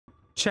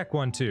Check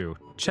 1, 2.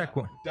 Check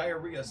 1.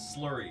 Diarrhea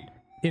slurry.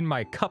 In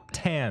my cupped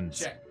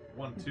hands. Check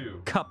 1,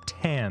 2. Cupped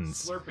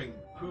hands. Slurping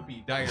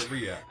poopy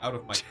diarrhea out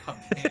of my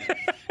cupped hands.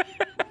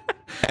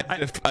 As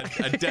if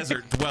a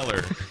desert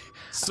dweller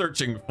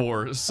searching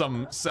for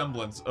some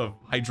semblance of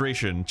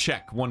hydration.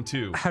 Check 1,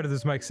 2. How does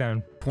this mic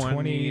sound?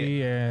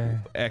 20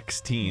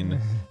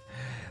 X-teen.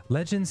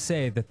 Legends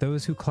say that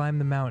those who climb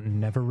the mountain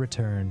never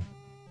return.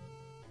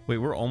 Wait,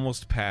 we're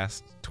almost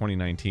past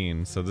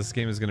 2019, so this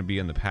game is going to be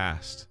in the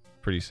past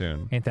pretty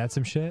soon. Ain't that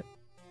some shit?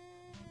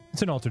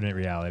 It's an alternate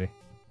reality.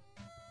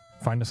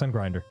 Find us on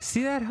Grindr.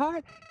 See that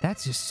heart?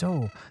 That's your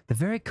soul. The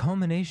very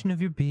culmination of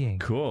your being.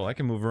 Cool, I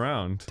can move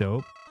around.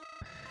 Dope.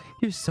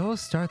 Your soul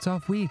starts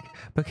off weak,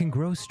 but can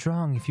grow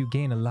strong if you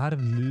gain a lot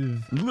of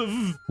love.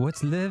 Love.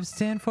 What's love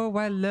stand for?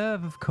 Why,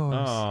 love, of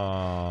course.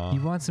 Aww.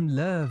 You want some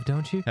love,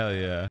 don't you? Hell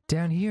yeah.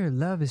 Down here,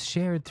 love is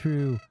shared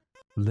through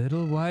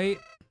little white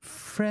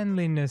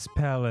friendliness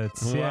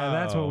pellets. Wow. Yeah,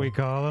 that's what we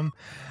call them.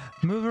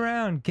 Move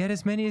around. Get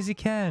as many as you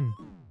can.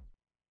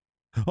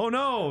 Oh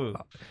no!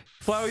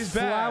 Flowey's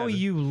bad. Flowey,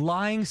 you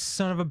lying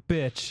son of a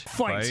bitch.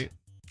 Fight.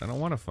 I don't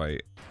want to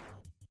fight.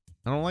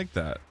 I don't like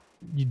that.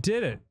 You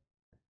did it.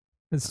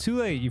 It's too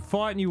late. You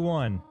fought and you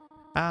won.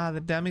 Ah,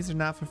 the dummies are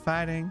not for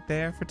fighting.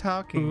 They are for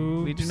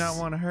talking. We do not Oops.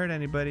 want to hurt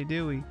anybody,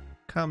 do we?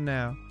 Come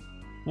now.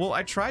 Well,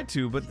 I tried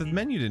to, but the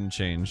menu didn't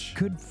change.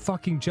 Good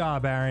fucking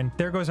job, Arin.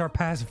 There goes our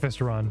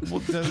pacifist run. Well,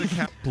 does it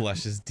count?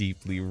 Blushes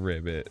deeply,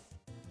 ribbit.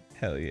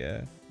 Hell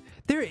yeah.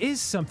 There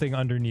is something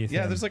underneath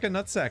Yeah, him. there's like a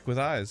nutsack with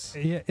eyes.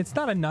 Yeah, it's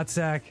not a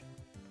nutsack.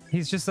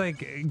 He's just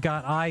like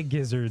got eye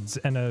gizzards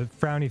and a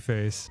frowny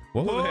face.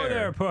 Whoa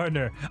there,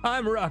 partner.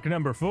 I'm rock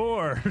number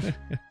 4.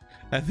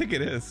 I think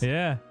it is.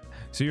 Yeah.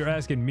 So you're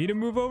asking me to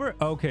move over?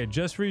 Okay,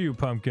 just for you,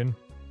 pumpkin.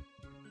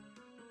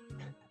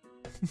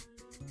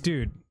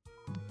 Dude.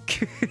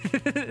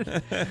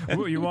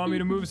 What, you want me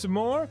to move some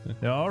more?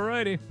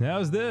 Alrighty.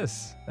 How's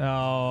this?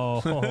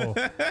 Oh,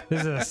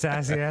 this is a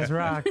sassy ass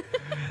rock.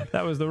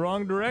 That was the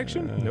wrong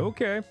direction?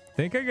 Okay.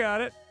 Think I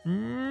got it.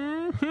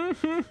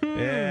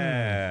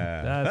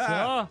 Yeah. That's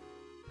all.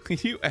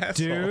 You asshole.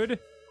 Dude.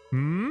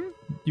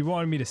 You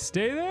wanted me to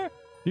stay there?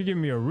 You're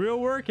giving me a real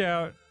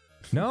workout.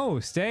 No,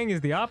 staying is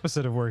the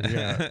opposite of working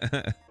out.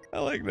 I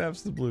like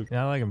Naps the Blue.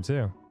 Yeah, I like him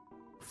too.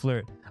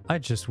 Flirt. I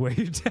just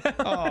waved down.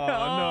 Oh, no.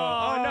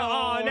 Oh, no.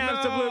 Oh,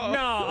 Naps the Blue.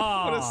 No.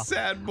 Oh. What a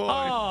sad boy.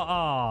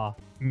 Oh.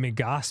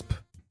 Megosp.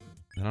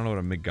 I don't know what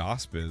a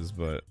megosp is,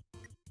 but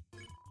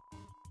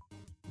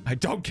I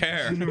don't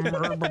care.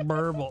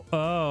 Burble.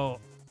 Oh.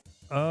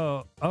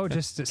 Oh. Oh,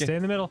 just stay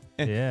in the middle.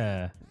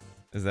 Yeah.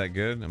 Is that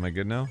good? Am I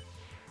good now?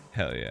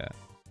 Hell yeah.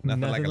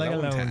 Nothing like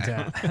alone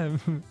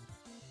time.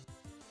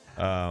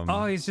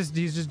 Oh, he's just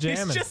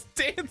jamming. He's just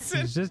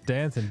dancing. He's just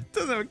dancing.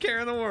 Doesn't have a care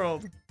in the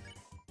world.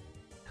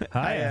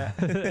 Hiya.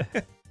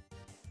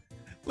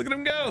 Look at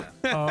him go.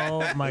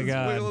 Oh my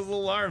god. Wiggle his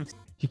little arms.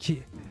 You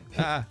can't.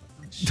 Ah,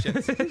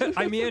 shit.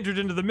 I meandered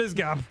into the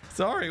Mizgab.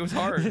 Sorry, it was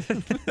hard.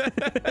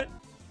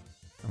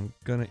 I'm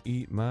gonna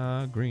eat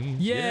my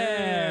greens.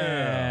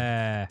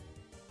 Yeah.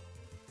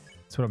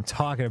 That's what I'm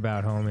talking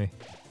about, homie.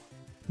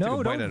 No, Took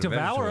a bite out don't of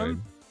devour Vegetroid.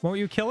 him. Won't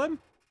you kill him?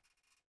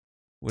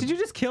 Did you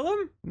just kill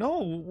him?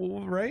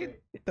 No, right?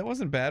 That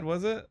wasn't bad,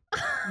 was it?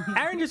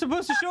 Arin, you're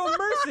supposed to show him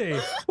mercy.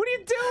 What are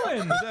you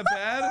doing? Was that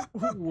bad?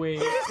 Wait.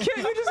 You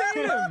just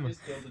ate him.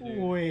 Just killed the dude.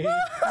 Wait.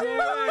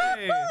 No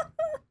way.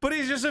 But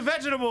he's just a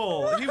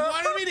vegetable. He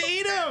wanted me to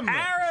eat him.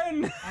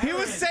 Arin. He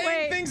was saying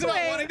Wait, things about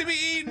wait. wanting to be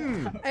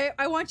eaten.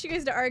 I want you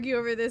guys to argue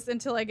over this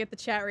until I get the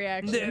chat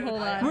reaction.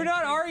 Hold on. We're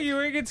not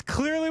arguing. It's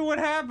clearly what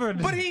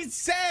happened. But he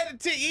said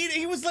to eat.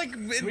 He was like,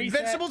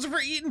 vegetables are for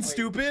eating,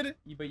 stupid.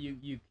 But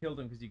you killed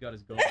him because you got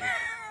his gold.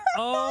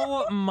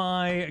 Oh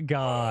my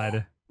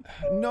god.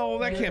 No,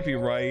 that can't be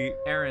right.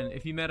 Arin,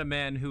 if you met a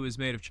man who was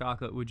made of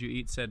chocolate, would you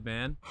eat said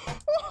man?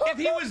 If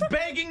he was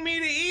begging me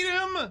to eat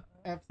him,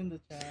 F's in the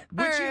chat.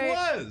 which he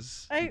Alright.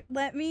 was.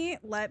 Let me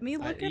look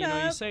You it know,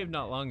 you up. saved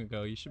not long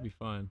ago. You should be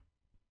fine.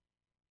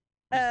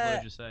 Just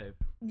load your save.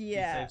 You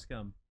Yeah. save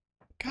scum.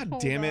 God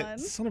Hold damn it, on.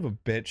 son of a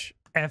bitch.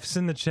 F's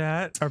in the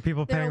chat. Are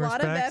people There are paying a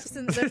lot of respects? F's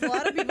and there's a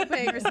lot of people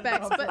paying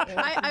respects, but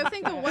I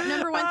think the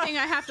number one thing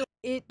I have to,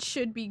 it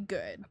should be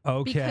good.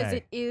 Okay. Because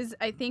it is,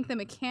 I think the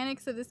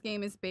mechanics of this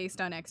game is based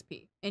on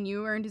XP, and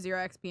you earned 0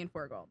 XP and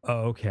 4 gold.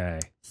 Okay.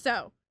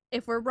 So,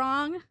 if we're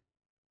wrong,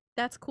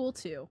 that's cool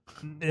too.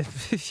 Yeah.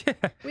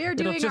 We are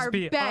It'll doing just our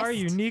be best. our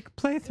unique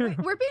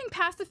playthrough. We're being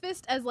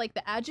pacifist as like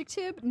the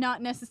adjective,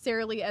 not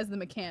necessarily as the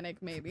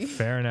mechanic, maybe.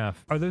 Fair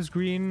enough. Are those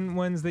green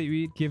ones that you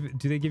eat,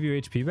 do they give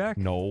you HP back?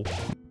 No.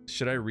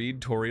 Should I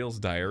read Toriel's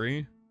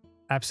diary?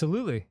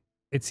 Absolutely.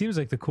 It seems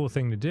like the cool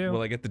thing to do.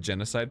 Will I get the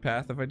genocide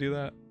path if I do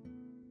that?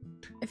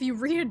 If you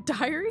read a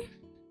diary?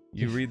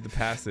 You read the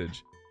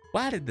passage.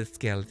 Why did the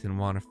skeleton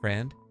want a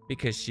friend?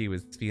 Because she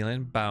was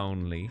feeling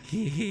bonely.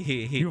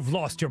 You've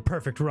lost your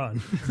perfect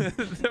run.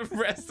 The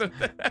rest of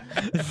the...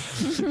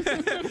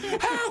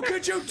 How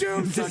could you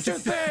do such a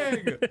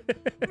thing?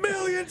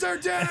 Millions are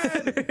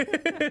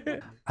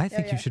dead! I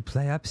think yeah. you should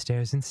play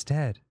upstairs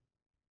instead.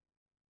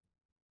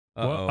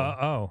 Uh-oh.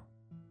 Uh-oh.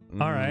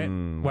 All right.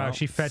 Wow, well,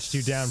 she fetched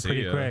you down see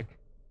pretty ya. quick.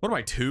 What am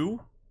I, 2?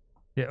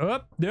 Yeah,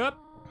 up.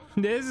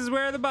 This is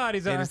where the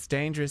bodies are. It's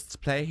dangerous to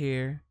play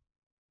here.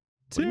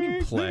 What do you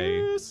mean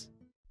play?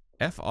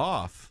 F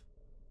off.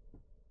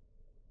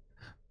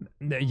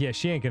 Yeah,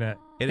 she ain't gonna.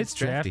 It's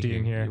drafty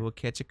in here. You will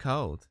catch a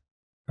cold.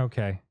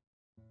 Okay.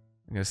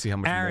 I'm gonna see how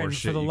much Arin, more for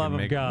shit the you love can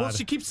of make. God. Well,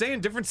 she keeps saying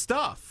different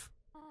stuff.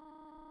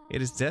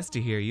 It is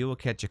dusty here. You will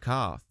catch a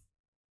cough.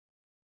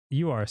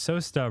 You are so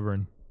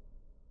stubborn.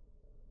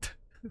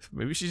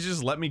 Maybe she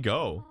just let me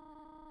go.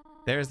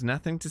 There is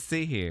nothing to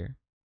see here.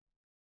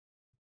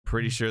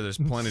 Pretty sure there's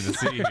plenty to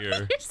see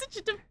here. You're such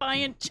a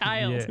defiant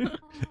child. Yeah.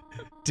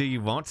 Do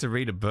you want to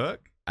read a book?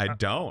 I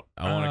don't.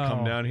 I want to come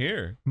Oh. down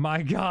here.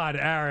 My God,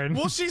 Arin.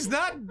 Well, she's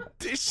not.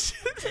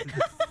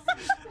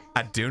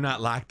 I do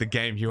not like the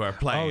game you are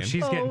playing. Oh,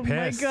 she's getting Oh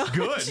my pissed. God.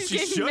 good. She's She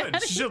getting should.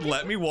 mad She should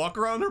let me walk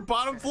around her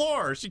bottom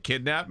floor. She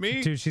kidnapped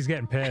me. Dude, she's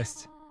getting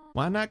pissed.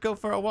 Why not go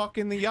for a walk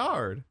in the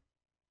yard?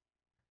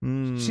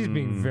 She's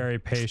being Hmm. very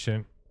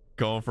patient.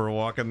 Going for a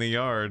walk in the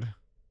yard.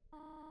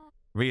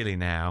 Really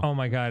now? Oh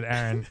my God,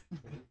 Arin.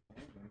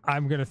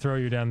 I'm gonna throw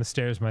you down the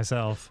stairs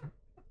myself.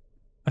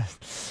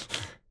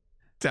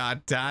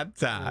 Dot, dot,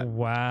 dot.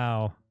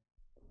 Wow.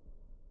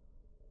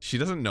 She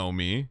doesn't know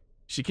me.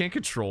 She can't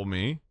control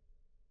me.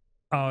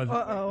 Oh,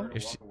 Uh-oh.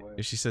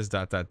 If she says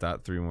dot, dot,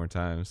 dot 3 more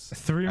times.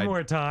 3 I-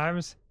 more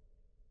times?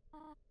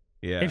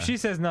 Yeah. If she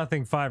says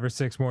nothing 5 or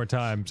 6 more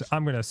times,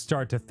 I'm gonna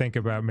start to think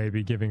about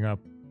maybe giving up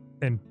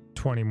in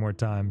 20 more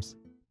times.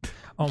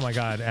 Oh my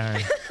God,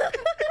 Arin.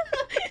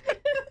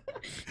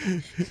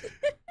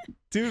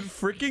 Dude,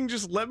 freaking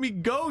just let me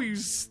go, you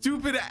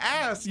stupid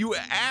ass. You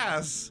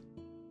ass.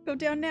 Go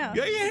down now.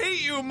 I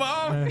hate you,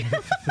 Mom.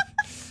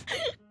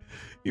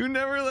 You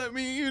never let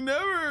me. You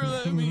never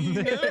let me.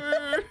 You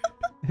never.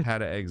 How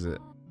to exit.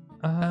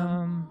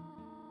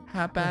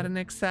 How about an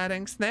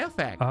exciting snail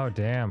fact? Oh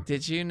damn.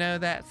 Did you know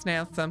that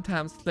snails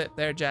sometimes flip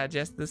their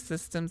digestive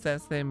systems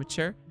as they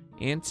mature?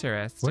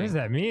 Interesting. What does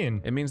that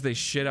mean? It means they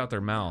shit out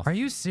their mouth. Are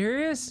you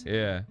serious?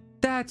 Yeah.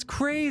 That's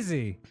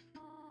crazy.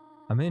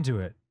 I'm into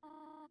it.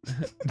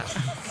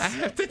 I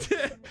have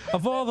to.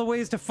 Of all the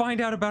ways to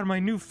find out about my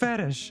new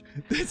fetish.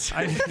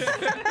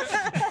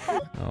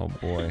 Oh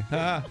boy.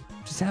 Ah.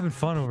 Just having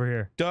fun over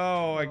here.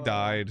 Oh, I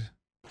died.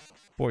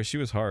 Boy, she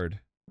was hard.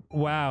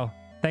 Wow.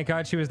 Thank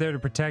God she was there to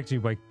protect you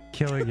by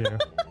killing you.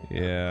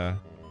 Yeah.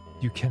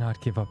 You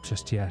cannot give up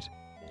just yet.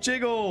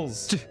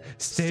 Jiggles.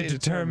 Stay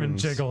determined,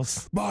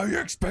 Jiggles. My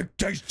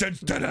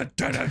expectations,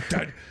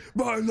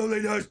 my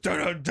loneliness,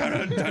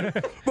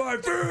 my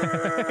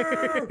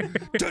fear.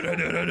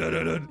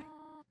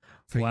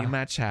 For Wow. you,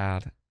 my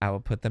child, I will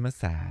put them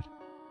aside.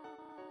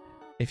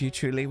 If you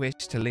truly wish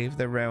to leave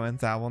the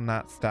ruins, I will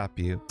not stop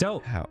you.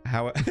 Dope.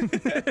 How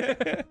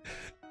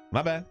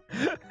my bad.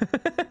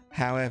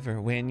 However,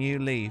 when you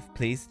leave,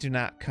 please do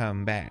not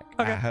come back.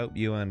 Okay. I hope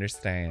you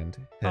understand.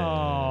 Hugs.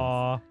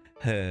 Aww.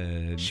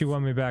 Hugs. She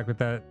won me back with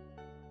that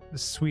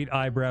sweet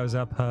eyebrows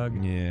up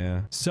hug.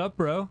 Yeah. Sup,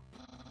 bro?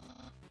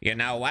 You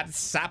know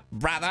what's up,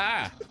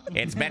 brother?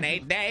 It's been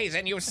 8 days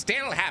and you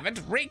still haven't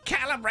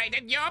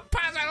recalibrated your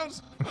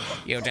puzzles.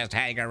 You just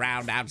hang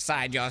around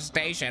outside your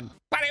station.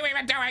 What are you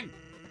even doing?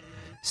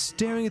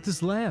 Staring at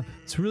this lamp.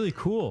 It's really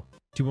cool.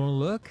 Do you want to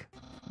look?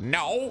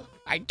 No,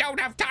 I don't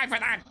have time for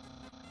that.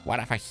 What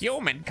if a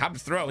human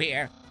comes through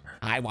here?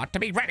 I want to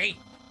be ready.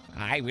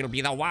 I will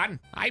be the one.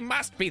 I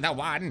must be the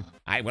one.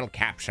 I will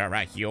capture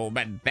a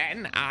human.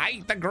 Then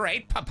I, the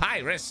great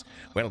Papyrus,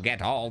 will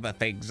get all the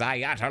things I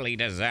utterly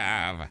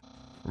deserve.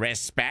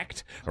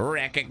 Respect,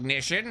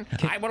 recognition.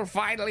 I will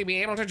finally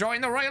be able to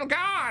join the Royal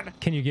Guard.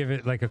 Can you give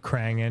it like a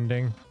Krang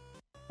ending?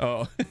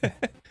 Oh.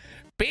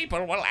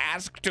 People will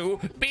ask to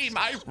be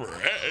my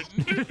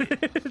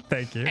friend.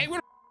 Thank you. They will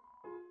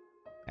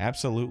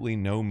Absolutely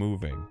no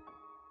moving.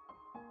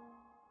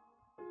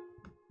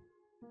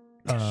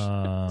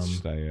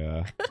 Should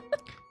I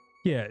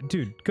Yeah,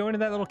 dude, go into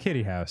that little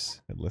kitty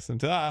house. listen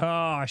to that?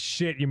 Oh,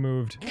 shit, you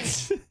moved.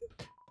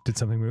 Did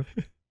something move?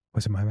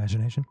 Was it my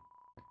imagination?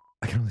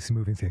 I can only see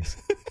moving things.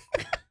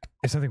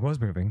 If something was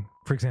moving,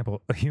 for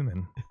example, a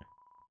human,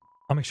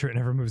 I'll make sure it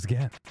never moves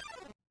again.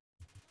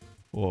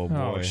 Oh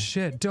boy. Oh,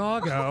 shit,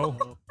 doggo.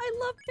 I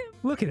love him.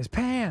 Look at his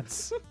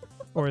pants.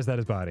 Or is that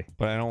his body?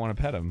 But I don't want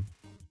to pet him.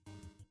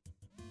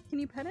 Can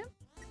you pet him?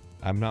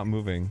 I'm not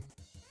moving.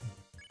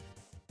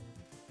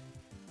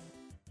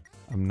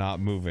 I'm not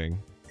moving.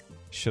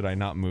 Should I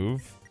not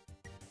move?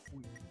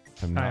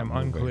 I'm not I am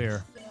moving.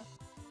 unclear.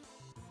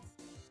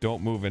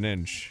 Don't move an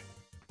inch.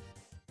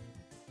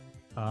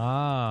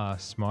 Ah,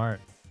 smart.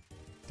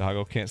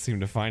 Doggo can't seem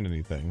to find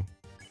anything.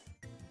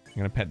 I'm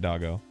gonna pet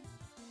Doggo.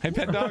 Hey,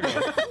 pet Doggo.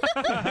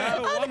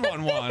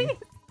 111.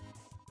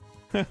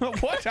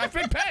 What? I've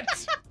been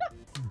pet.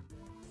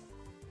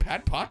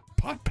 Pat, pot,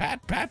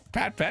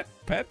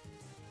 pet.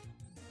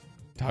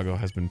 Doggo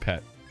has been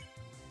pet.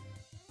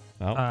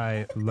 Oh,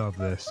 I love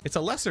this. it's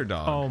a lesser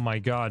dog. Oh my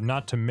god,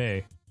 not to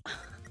me.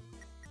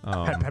 Pet.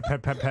 I'm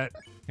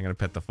gonna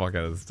pet the fuck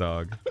out of this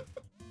dog.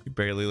 You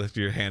barely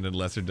lifted your hand and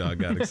lesser dog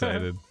got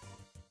excited.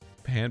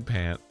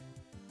 Pant.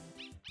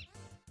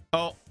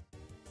 Oh.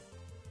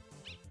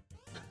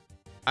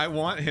 I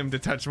want him to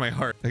touch my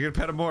heart. I gotta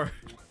pet him more.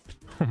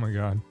 Oh my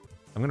god.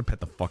 I'm gonna pet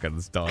the fuck out of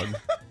this dog.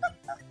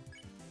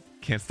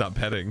 Can't stop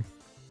petting.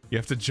 You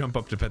have to jump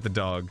up to pet the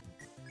dog.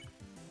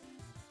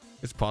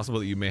 It's possible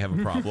that you may have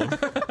a problem.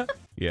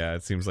 Yeah,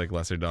 it seems like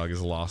Lesser Dog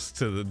is lost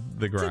to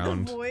the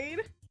ground. To the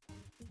void.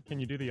 Can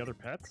you do the other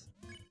pets?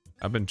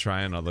 I've been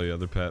trying all the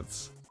other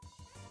pets.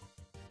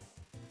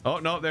 Oh,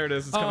 no, there it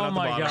is. It's coming out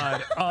the bottom.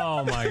 God.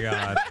 Oh my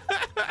god.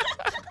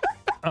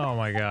 Oh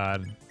my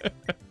god.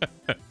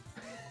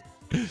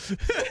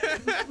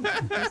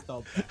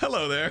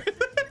 Hello there.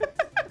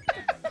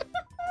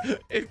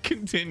 It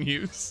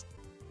continues.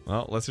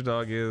 Well, Lesser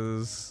Dog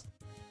is...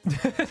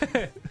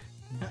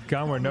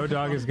 Gone where no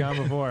dog has gone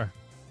before.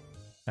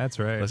 That's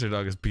right. Lesser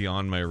Dog is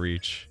beyond my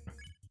reach.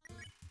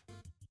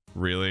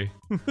 Really?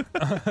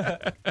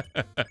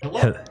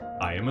 Hello,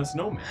 I am a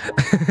snowman.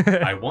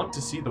 I want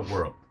to see the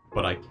world,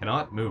 but I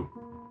cannot move.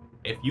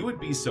 If you would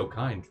be so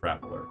kind,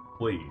 traveler,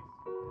 please,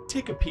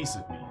 take a piece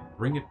of me and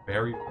bring it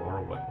very far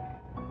away.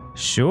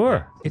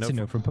 Sure. It's a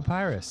note from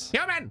Papyrus.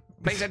 Human,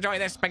 please enjoy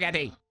this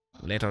spaghetti.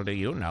 Little do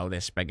you know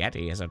this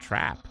spaghetti is a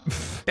trap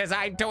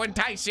designed to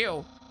entice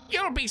you.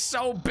 You'll be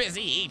so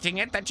busy eating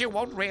it that you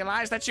won't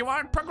realize that you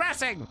aren't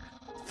progressing.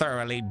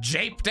 Thoroughly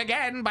japed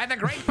again by the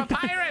great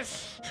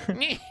Papyrus.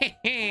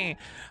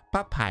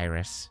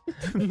 Papyrus.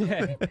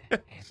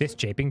 This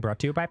japing brought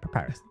to you by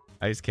Papyrus.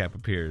 Ice Cap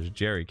appears.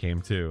 Jerry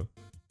came too.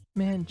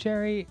 Man,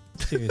 Jerry,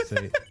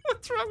 seriously.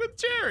 What's wrong with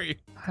Jerry?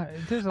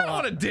 There's a I don't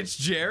lot. want to ditch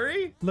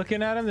Jerry.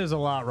 Looking at him, there's a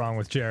lot wrong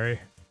with Jerry.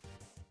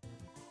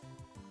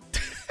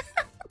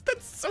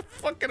 That's so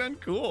fucking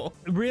uncool.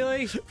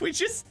 Really? We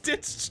just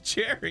ditched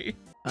Jerry.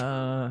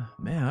 Man,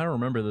 I don't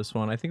remember this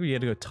one. I think we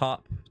had to go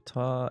top.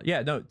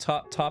 Yeah, no,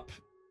 top.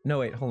 No,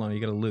 wait, hold on. You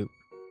got to loop.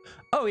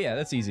 Oh, yeah,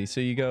 that's easy. So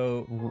you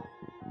go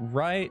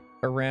right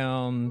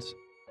around.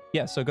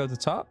 Yeah, so go to the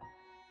top.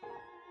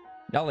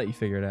 I'll let you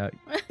figure it out.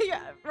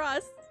 Yeah,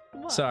 Ross.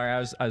 What? Sorry, I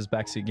was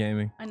backseat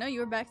gaming. I know you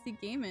were backseat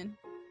gaming.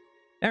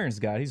 Aaron's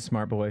got it. He's a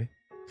smart boy.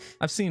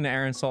 I've seen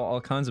Aaron solve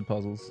all kinds of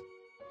puzzles.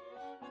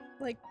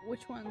 Like,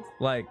 which ones?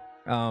 Like,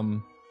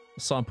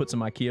 saw him put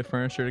some IKEA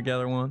furniture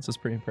together once. It's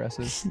pretty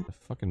impressive. The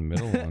fucking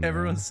middle one.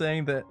 Everyone's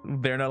saying that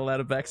they're not allowed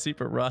a backseat,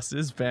 but Ross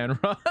is ban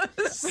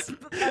Ross.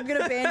 I'm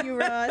gonna ban you,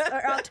 Ross,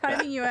 or I'm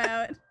timing you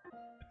out.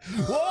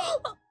 Whoa!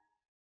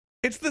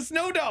 It's the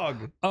snow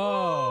dog.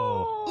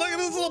 Oh. Look at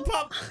this little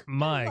pup.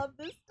 My Love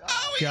this dog.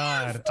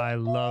 God, I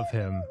love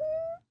him.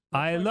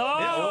 I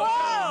love.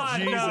 Oh,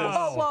 Jesus.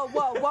 Whoa,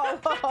 whoa, whoa,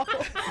 whoa,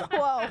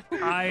 whoa.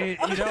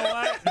 You know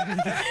what?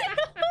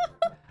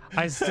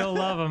 I still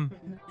love him.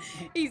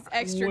 He's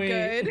extra Wait,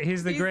 good.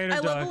 he's the greater I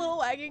love dog. the little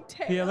wagging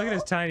tail. Yeah, look at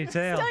his tiny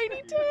tail.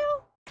 Tiny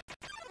tail.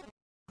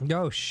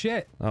 Oh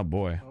shit. Oh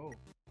boy.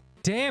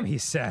 Damn,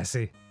 he's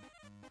sassy.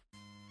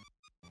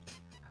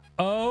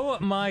 Oh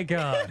my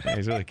god. Yeah,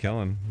 he's really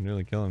killing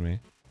me.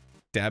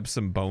 Dab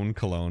some bone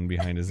cologne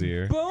behind his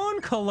ear.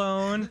 Bone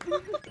cologne.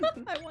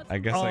 I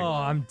guess Oh,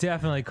 I'm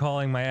definitely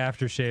calling my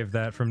aftershave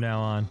that from now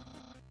on.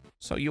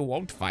 So you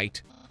won't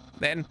fight.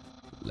 Then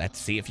let's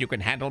see if you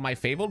can handle my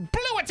fabled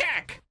blue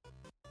attack.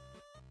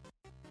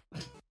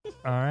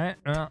 All right.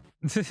 Well.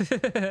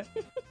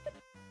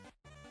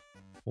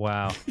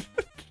 Wow.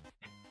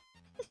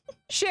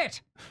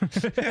 Shit.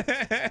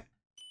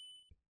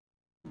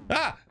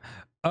 Ah,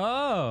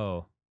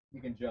 Oh. You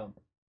can jump,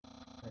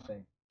 I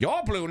think.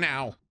 you're blue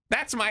now.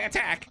 That's my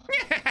attack.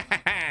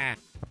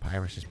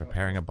 Papyrus is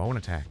preparing a bone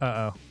attack.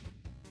 Uh-oh.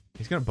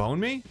 He's gonna bone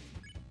me?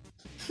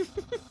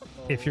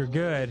 If you're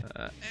good.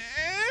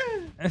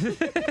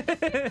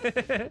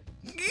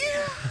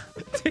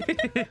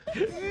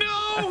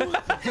 No!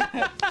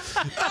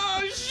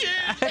 Oh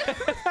shit!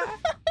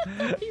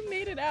 He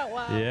made it out.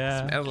 Wow.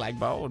 Yeah. Smells like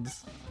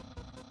bones.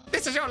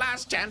 This is your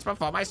last chance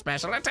before my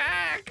special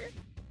attack.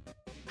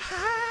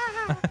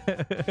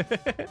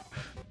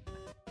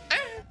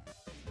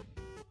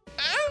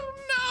 Oh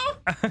no!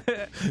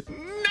 No!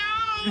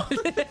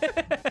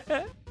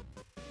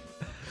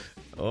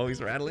 Oh,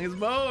 he's rattling his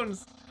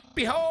bones.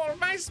 Behold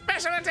my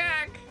special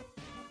attack.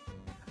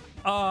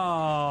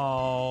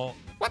 Oh.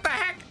 What the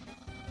heck?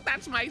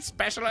 That's my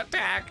special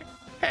attack.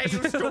 Hey,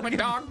 you stupid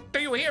dog, do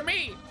you hear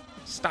me?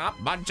 Stop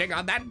munching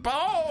on that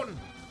bone.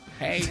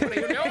 Hey, what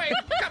are you doing?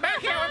 Come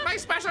back here with my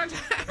special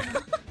attack.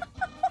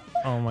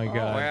 Oh my Oh,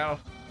 god. well,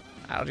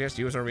 I'll just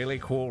use a really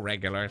cool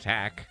regular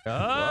attack. Oh,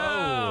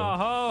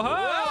 ho,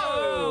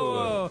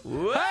 ho. Whoa!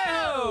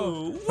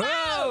 Whoa!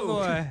 Whoa,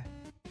 boy.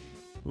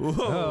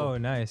 Whoa! Oh,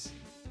 nice.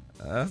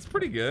 That's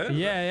pretty good.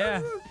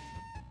 Yeah, yeah.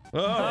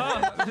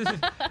 Oh.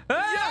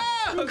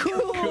 Ah,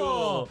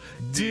 cool.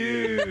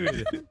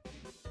 Dude.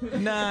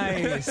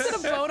 Nice. Is it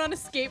a bone on a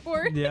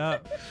skateboard? Yeah.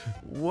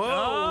 Whoa!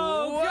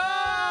 Oh,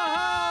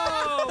 God.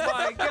 Oh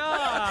my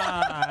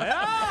god.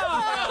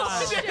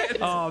 Oh, shit.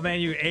 Oh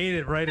man, you ate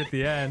it right at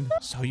the end.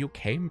 So you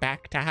came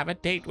back to have a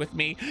date with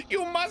me.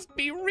 You must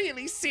be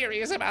really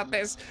serious about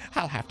this.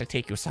 I'll have to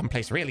take you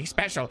someplace really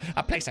special,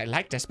 a place I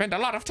like to spend a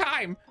lot of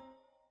time.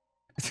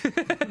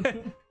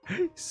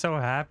 So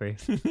happy.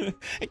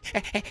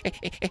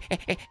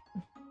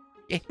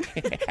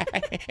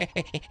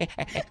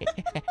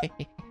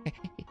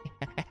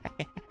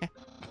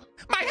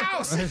 My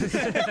house!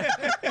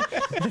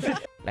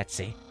 Let's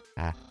see.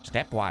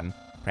 Step 1.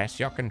 Press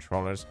your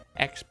controller's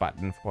X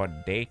button for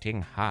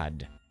dating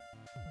HUD.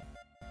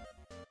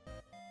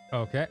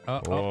 Okay.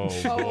 Oh,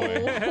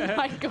 Oh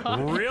my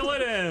god. Reel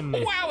it in.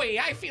 Wowie,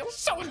 I feel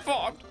so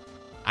informed.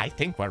 I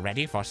think we're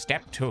ready for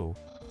step 2.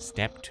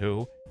 Step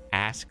 2,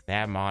 ask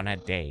them on a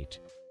date.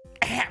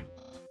 Ahem.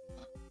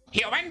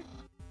 Human,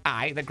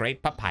 I, the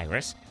great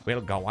Papyrus,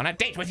 will go on a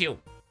date with you.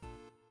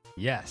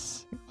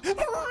 Yes.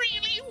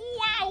 Really?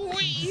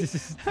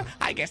 Wowie!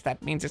 I guess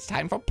that means it's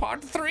time for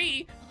part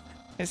 3.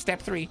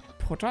 Step 3,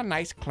 put on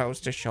nice clothes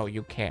to show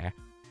you care.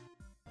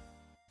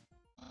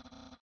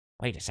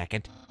 Wait a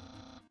second.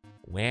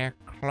 Wear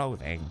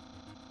clothing.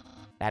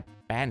 That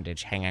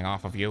bandage hanging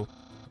off of you.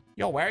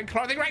 You're wearing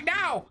clothing right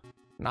now!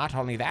 Not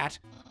only that,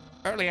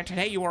 earlier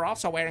today you were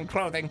also wearing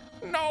clothing.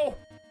 No!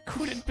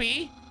 Could it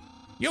be?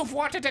 You've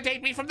wanted to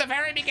date me from the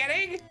very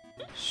beginning?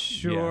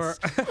 Sure.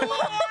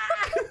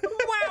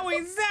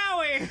 Wowie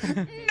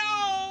zowie!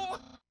 No!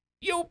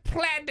 You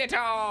planned it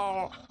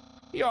all!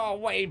 You're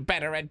way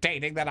better at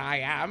dating than I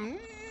am.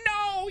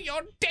 No!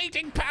 Your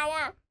dating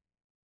power!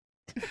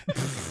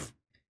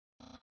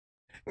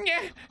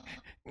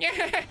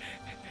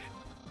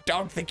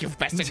 Don't think you've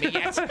bested me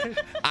yet.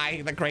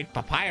 I, the great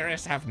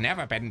Papyrus, have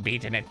never been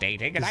beaten at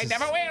dating, and I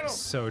never will.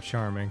 So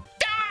charming.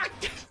 Ah!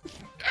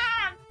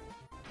 Ah!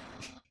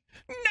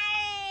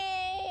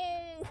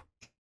 No!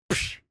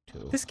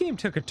 This game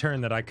took a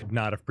turn that I could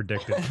not have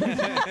predicted.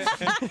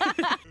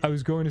 I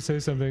was going to say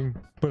something,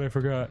 but I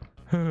forgot.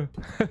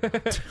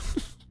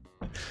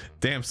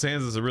 Damn,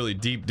 Sans is a really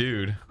deep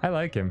dude. I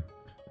like him.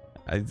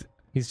 I,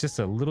 He's just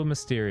a little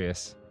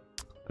mysterious.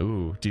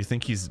 ooh, do you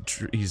think he's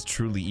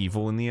truly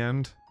evil in the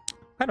end?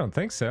 I don't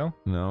think so.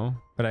 No.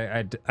 But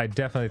I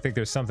definitely think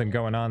there's something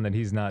going on that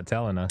he's not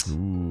telling us.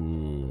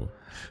 Ooh,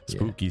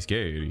 spooky,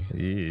 scary.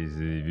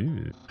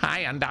 Hi,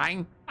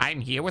 Undying. I'm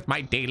here with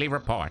my daily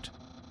report.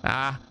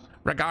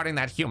 Regarding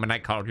that human I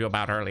called you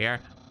about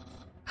earlier.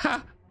 Huh?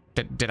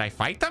 Did I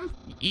fight them?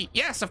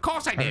 Yes, of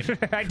course I did.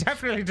 I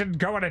definitely didn't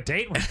go on a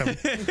date with them.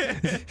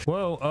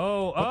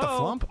 Whoa, What the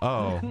flump?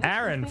 Oh.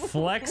 Arin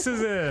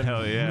flexes in.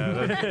 Hell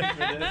yeah.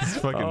 That's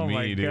fucking Oh me,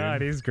 my dude.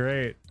 god, he's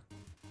great.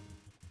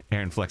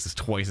 Arin flexes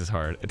twice as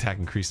hard. Attack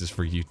increases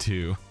for you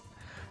too.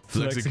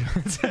 Flex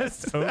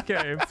contest.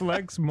 Okay,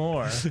 flex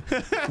more.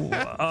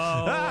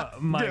 Oh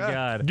my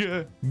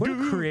god. What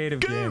a creative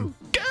game.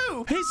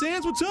 Go! Hey,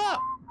 Sans, what's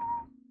up?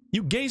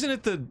 You gazing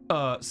at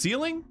the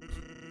ceiling?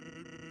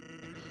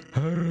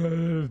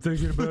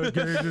 Thinking about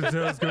getting into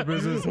telescope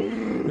business.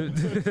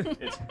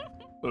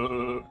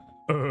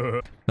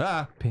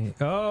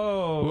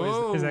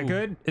 Oh, is that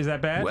good? Is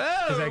that bad?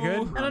 Whoa. Is that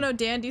good? I don't know,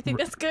 Dan. Do you think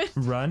that's good?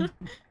 Run?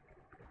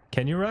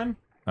 Can you run?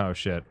 Oh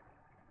shit.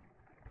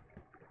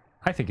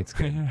 I think it's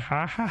good. You're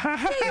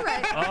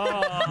right.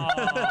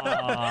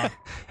 Oh.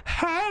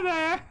 Hi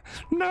there.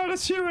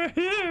 Notice you were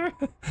here.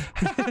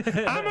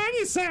 I'm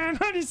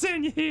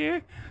Honey-san you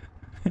here.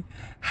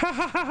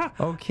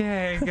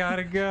 Okay,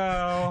 gotta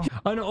go.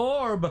 An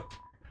orb.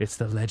 It's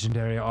the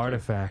legendary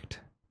artifact.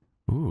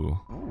 Ooh.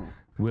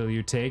 Will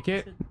you take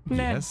it?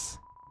 Yes.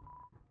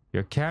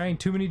 You're carrying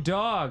too many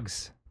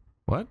dogs.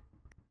 What?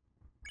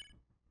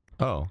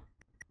 Oh.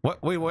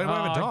 What? Wait, why do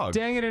I have a dog?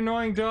 Dang it,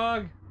 annoying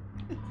dog.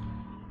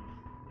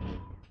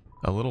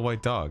 A little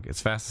white dog. It's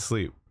fast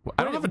asleep.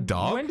 I don't have a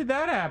dog. When did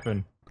that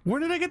happen? Where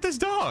did I get this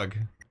dog?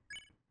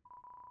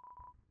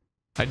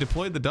 I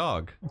deployed the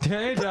dog.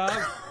 Hey, dog.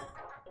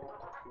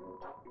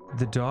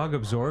 The dog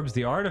absorbs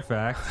the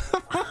artifact.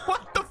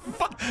 What the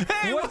fuck?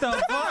 Hey, What the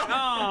fuck?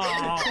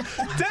 Oh,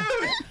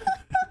 dude!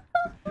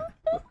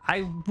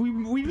 we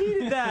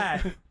needed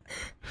that.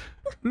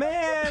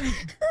 Man.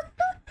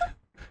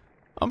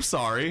 I'm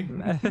sorry.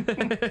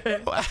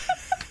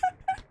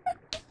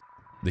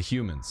 The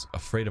humans,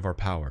 afraid of our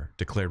power,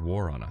 declared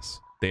war on us.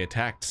 They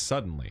attacked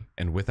suddenly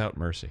and without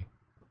mercy.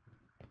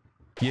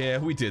 Yeah,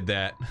 we did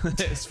that.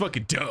 It's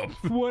fucking dumb.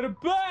 What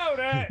about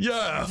it?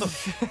 Yeah!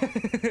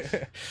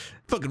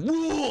 Fucking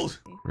rules!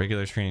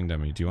 Regular training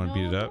dummy, do you want to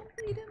beat it up? Don't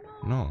beat him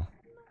up. No.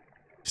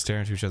 Stare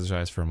into each other's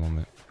eyes for a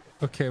moment.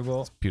 Okay,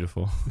 well.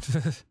 Beautiful.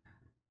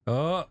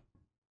 Oh.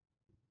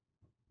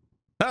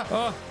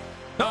 Ah.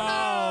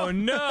 Oh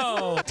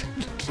no!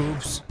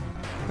 Oops.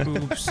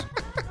 Oops.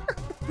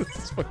 This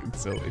is fucking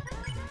silly.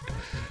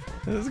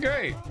 This is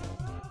great.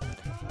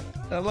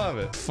 I love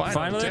it.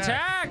 Final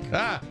attack!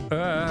 Ah!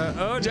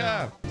 Oh no.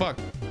 Yeah! Fuck!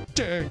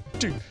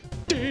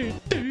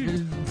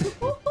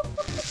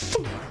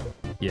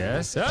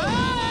 Yes.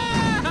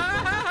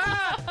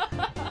 Ah!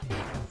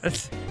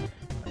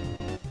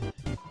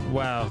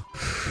 Wow.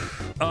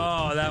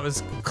 Oh, that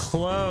was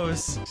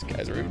close. These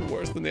guys are even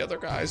worse than the other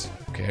guys.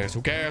 Who cares?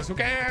 Who cares? Who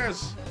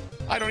cares?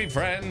 I don't need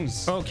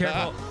friends. Oh,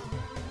 careful.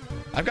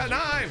 I've got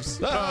knives.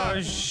 Ah.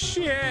 Oh,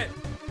 shit.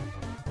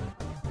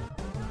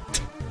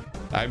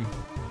 I'm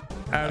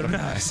Out of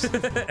knives.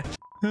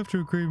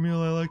 After a great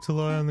meal, I like to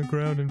lie on the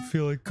ground and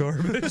feel like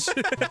garbage.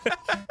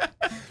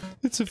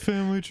 It's a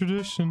family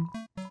tradition.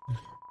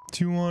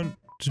 Do you want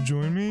to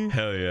join me?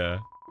 Hell yeah.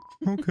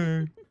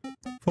 Okay.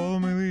 Follow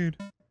my lead.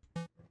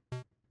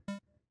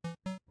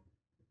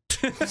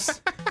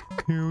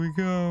 Here we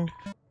go.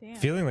 Damn.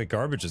 Feeling like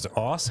garbage is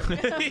awesome.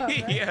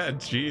 Yeah,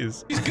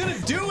 jeez. He's gonna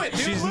do it, dude.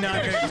 She's Look not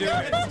at gonna do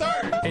her. it.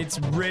 Start. It's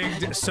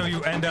rigged so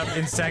you end up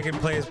in second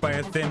place by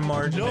a thin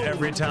margin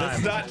every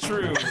time. That's not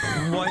true.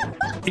 What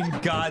in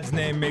God's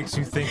name makes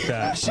you think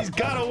that? She's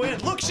gotta win.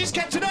 Look, she's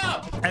catching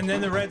up. And then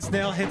the red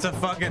snail hits a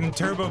fucking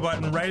turbo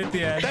button right at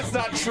the end. That's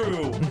not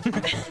true.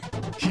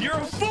 You're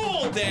a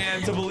fool,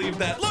 Dan, to believe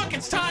that. Look,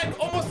 it's time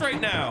almost right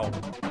now.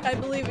 I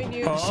believe in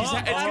you.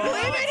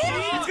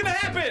 It's gonna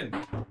happen.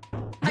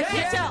 I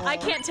can't tell. I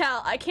can't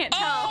tell. I can't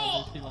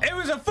tell. It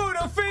was a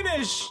photo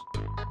finish!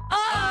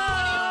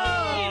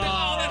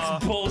 Oh,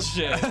 that's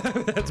bullshit.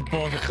 That's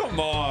bullshit. Come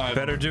on.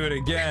 Better do it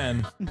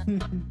again.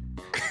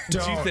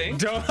 Did you think?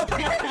 Don't.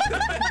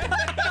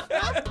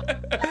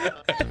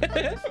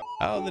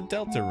 Oh, the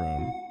Delta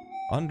Rune.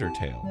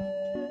 Undertale.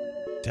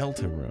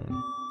 Delta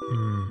Rune.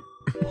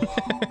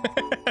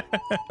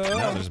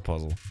 Now there's a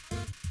puzzle.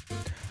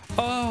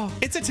 Oh,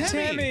 It's a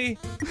Temmie.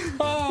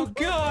 Oh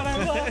God,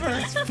 I love her.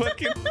 It's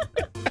fucking.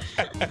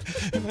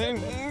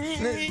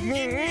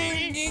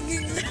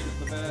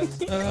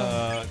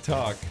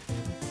 Talk.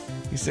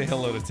 You say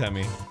hello to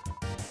Temmie.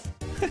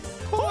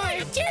 Hi,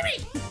 I'm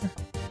Timmy.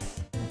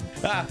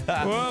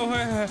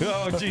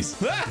 Oh, jeez.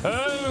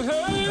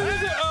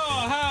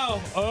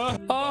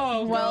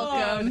 Oh,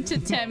 Welcome to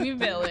Temmie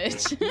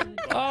Village.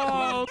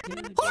 oh.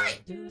 Hi,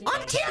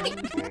 I'm Timmy.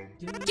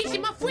 This is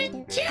my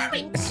friend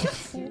Timmy.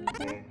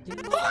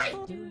 Hi,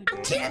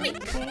 I'm Timmy.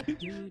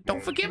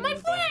 Don't forget my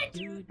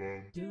friend.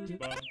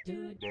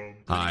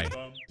 Hi,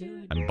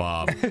 I'm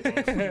Bob.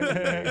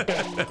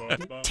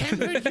 Tem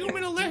heard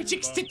human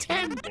allergics to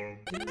Tem.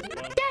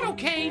 That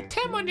okay,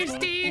 Tem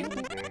understand.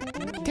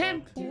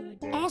 Tem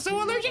also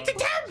allergic to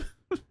Tem.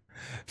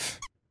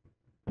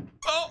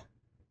 Oh!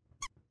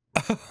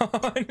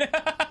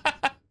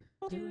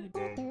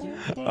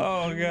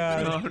 Oh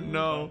God. Oh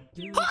no.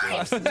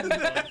 Hi!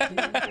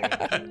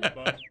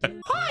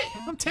 Hi,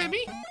 I'm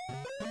Temmy.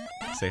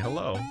 Say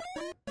hello.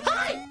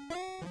 Hi!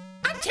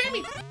 I'm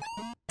Temmy.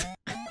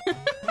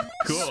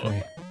 Cool.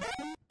 Sweet.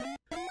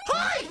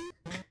 Hi!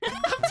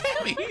 I'm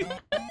Temmy.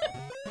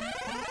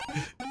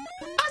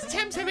 Us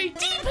Tems have a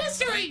deep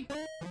history.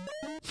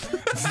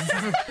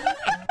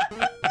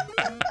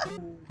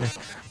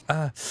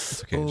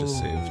 It's okay, just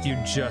saved. You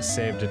just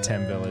saved a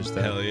Tem village,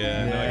 though. Hell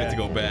yeah, now I get to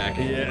go back.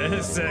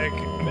 Yeah, sick.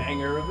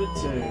 Banger of a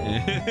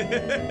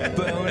tune.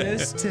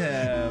 Bonus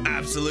Tem.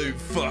 Absolute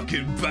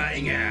fucking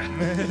banger.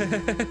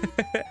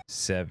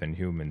 7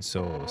 human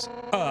souls.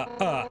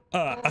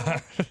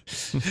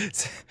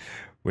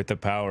 With the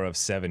power of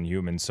 7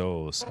 human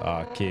souls,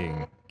 our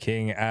king,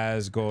 King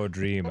Asgore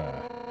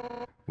Dreamer,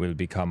 will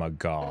become a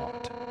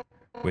god.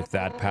 With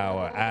that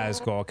power,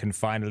 Asgore can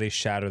finally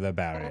shatter the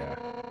barrier.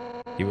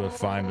 He will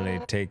finally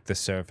take the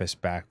surface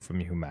back from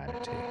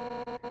humanity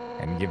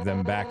and give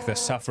them back the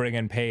suffering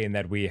and pain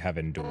that we have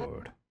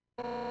endured.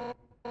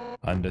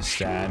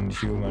 Understand,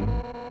 human?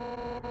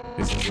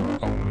 This is your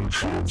only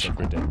chance of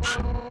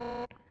redemption.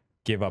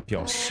 Give up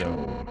your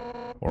soul,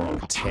 or I'll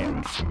tear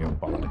it from your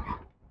body.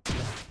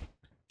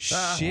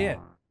 Shit.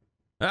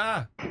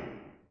 Ah!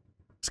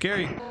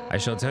 Scary. I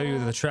shall tell you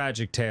the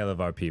tragic tale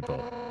of our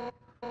people.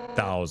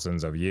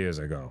 Thousands of years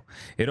ago.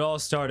 It all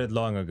started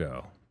long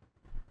ago.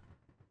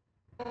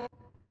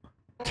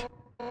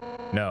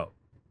 No.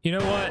 You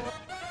know what?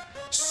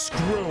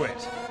 Screw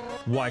it.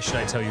 Why should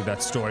I tell you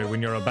that story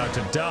when you're about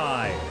to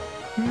die?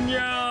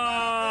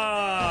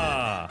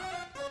 Yeah.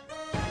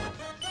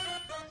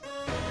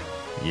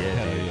 Yeah.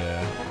 Hell dude.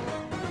 yeah.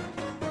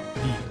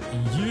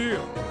 Yeah.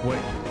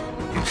 Wait.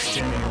 You're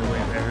standing in the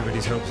way of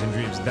everybody's hopes and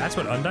dreams. That's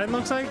what Undyne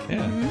looks like?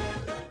 Yeah.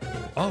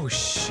 Oh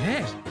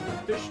shit.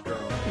 Yeah,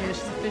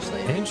 she's a fish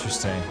lady.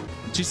 Interesting.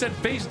 She said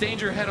face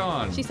danger head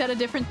on. She said a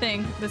different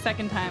thing the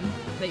second time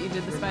that you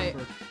did this fight.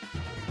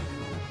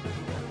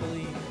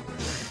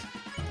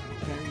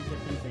 Very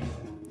different thing.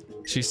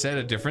 She said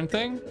a different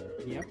thing?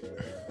 Yep.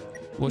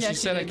 Well, Yeah, she she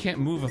said I did. can't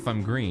move if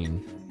I'm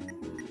green.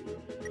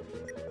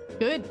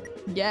 Good.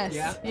 Yes.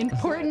 Yeah.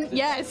 Important.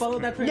 Yes. Follow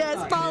that train of Yes.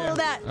 thought. Follow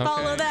that.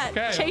 Follow Okay, that.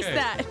 okay, Chase okay.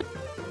 that.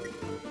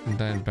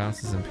 Undyne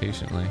bounces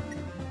impatiently.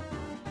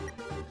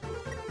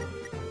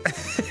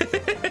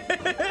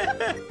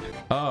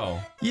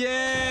 Oh.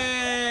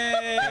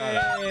 Yay!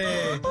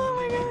 Oh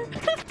my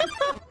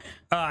god.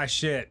 Ah,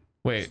 shit.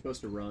 Wait.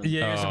 Supposed to run.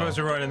 Yeah, you're Oh. supposed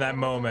to run in that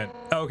moment.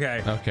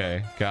 Okay.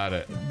 Okay. Got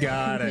it.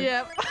 Got it.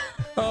 Yep.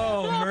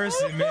 Oh,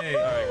 mercy me.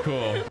 Alright,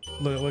 cool.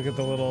 Look at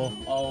the little...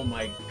 Oh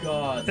my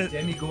god, the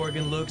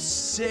Demigorgon looks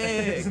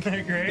sick. Isn't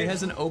that great? It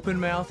has an open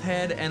mouth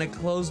head and a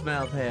closed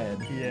mouth head.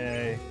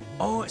 Yay.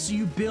 Oh, so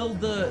you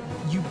build it.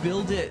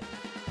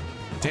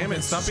 Damn it,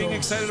 that's stop being so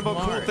excited about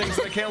cool smart. things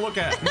that I can't look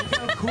at. Look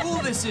how cool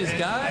this is,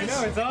 guys.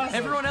 I know, it's awesome.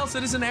 Everyone else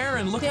that isn't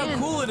Arin, look Dan, how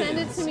cool it send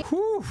is. it to me.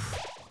 Whew.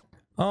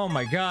 Oh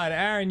my god,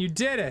 Arin, you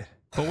did it.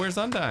 But where's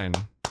Undyne?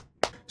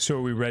 So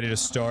are we ready to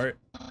start?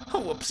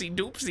 Oh, whoopsie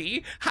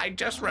doopsie. I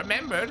just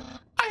remembered.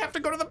 I have to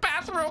go to the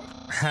bathroom.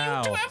 How?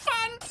 You two have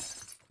fun.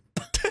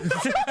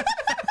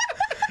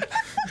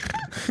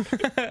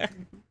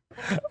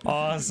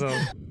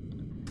 Awesome.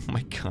 Oh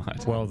my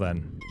god. Well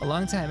then. A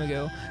long time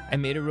ago, I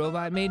made a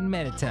robot named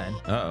Mettaton.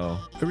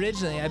 Uh-oh.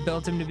 Originally, I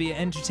built him to be an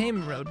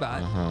entertainment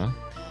robot.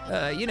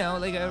 You know,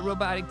 like a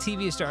robotic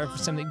TV star for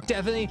something.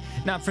 Definitely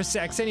not for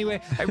sex.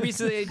 Anyway, I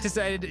recently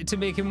decided to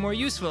make him more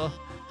useful.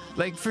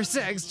 Like for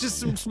sex, just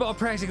some small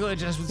practical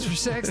adjustments for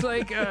sex,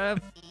 like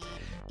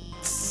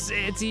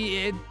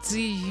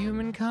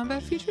anti-human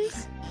combat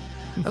features.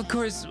 Of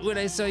course, when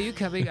I saw you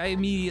coming, I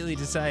immediately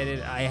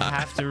decided I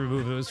have to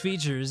remove those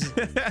features.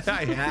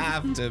 I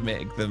have to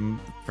make them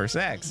for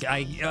sex.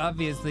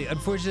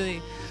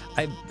 Unfortunately,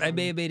 I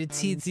may have made a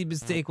teensy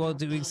mistake while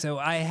doing so.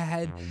 I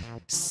had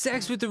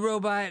sex with the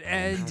robot,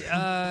 and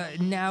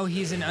now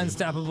he's an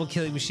unstoppable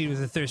killing machine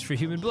with a thirst for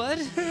human blood.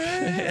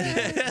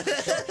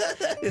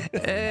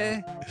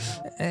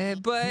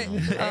 But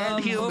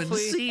human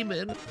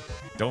semen.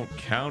 Don't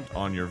count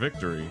on your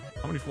victory.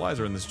 How many flies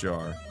are in this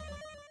jar?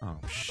 Oh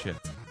shit.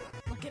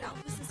 Look at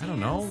Elvis's hands. I don't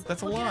know.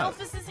 That's a Look lot. at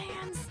Elvis's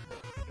hands.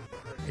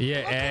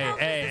 Yeah,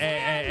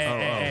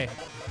 hey.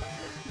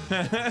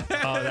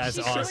 Oh, that's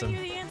She's awesome.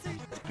 showing you the answer.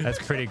 That's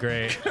pretty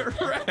great.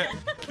 Correct.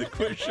 The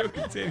quiz show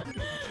continues.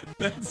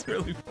 That's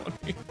really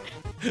funny.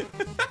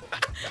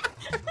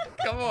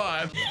 Come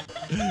on.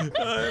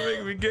 You're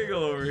making me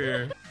giggle over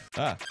here.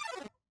 Ah.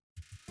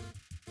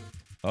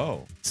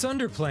 Oh.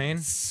 Sunderplane.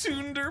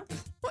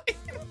 Sunderplane.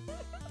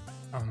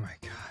 Oh my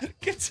god.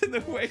 Gets in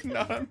the way,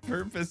 not on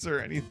purpose or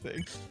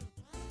anything.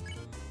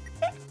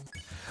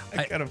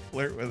 I gotta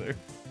flirt with her.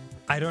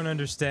 I don't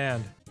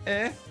understand.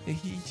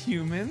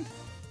 Human.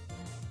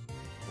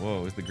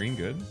 Whoa, is the green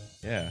good?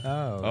 Yeah.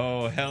 Oh.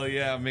 Oh, hell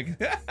yeah.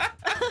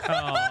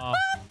 Aw.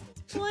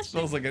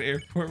 Smells like an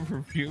airport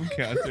perfume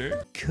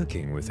counter.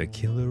 Cooking with a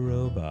killer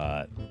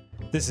robot.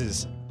 This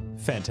is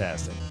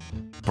fantastic.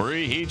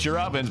 Preheat your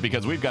ovens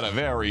because we've got a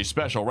very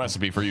special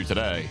recipe for you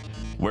today.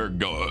 We're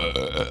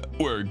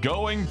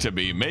going to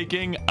be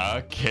making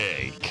a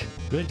cake.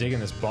 Really digging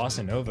this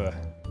bossa nova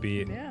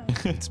beat. Yeah.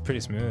 It's pretty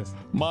smooth.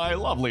 My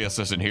lovely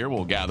assistant here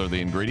will gather the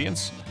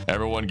ingredients.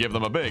 Everyone give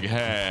them a big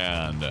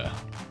hand.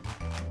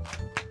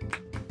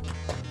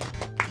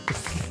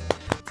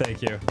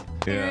 Thank you.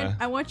 Aaron,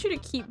 I want you to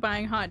keep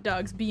buying hot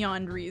dogs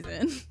beyond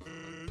reason.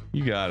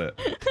 You got it.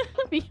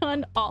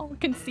 Beyond all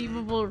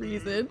conceivable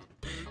reason.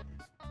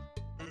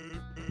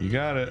 You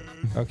got it.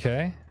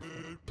 Okay.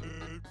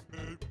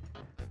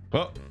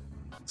 Oh,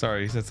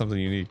 sorry, you said something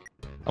unique.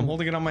 I'm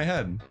holding it on my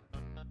head.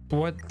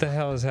 What the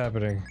hell is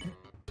happening?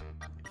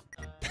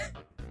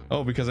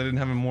 Oh, because I didn't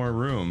have more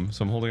room,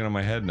 so I'm holding it on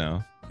my head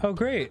now. Oh,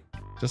 great.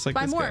 Just like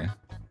Buy this more. guy.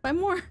 Buy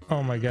more.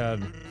 Oh my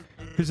god.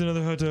 Here's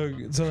another hot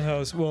dog. It's on the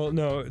house. Well,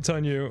 no, it's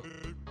on you.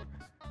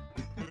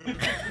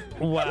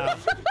 Wow.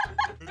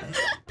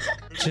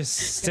 Just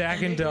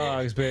stacking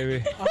dogs,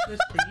 baby. Off the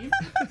street.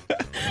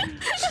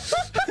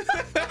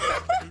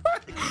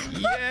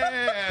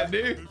 Yeah,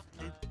 dude.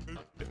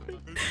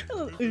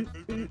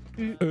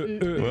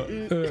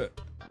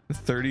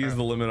 30 is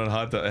the limit on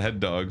head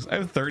dogs. I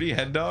have 30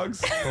 head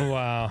dogs.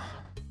 Wow.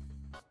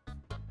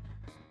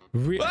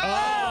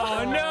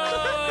 Oh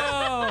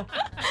no!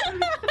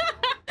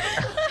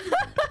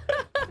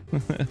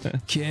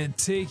 Can't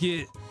take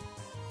it.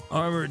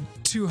 Armor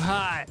too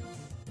hot.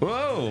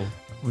 Whoa.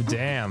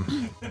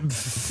 Damn.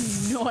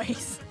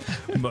 Noise.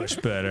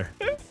 Much better.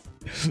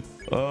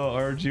 Oh,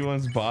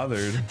 RG1's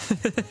bothered.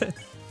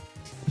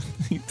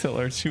 You tell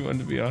RG1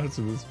 to be honest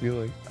with his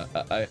feeling.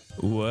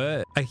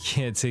 What? I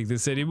can't take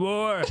this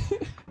anymore.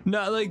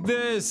 Not like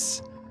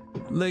this.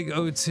 Like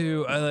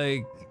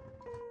O2,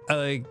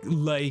 I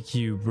like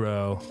you,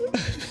 bro.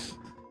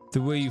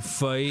 The way you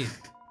fight,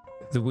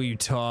 the way you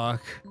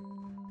talk.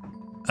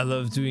 I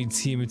love doing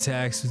team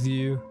attacks with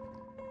you.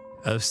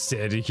 I love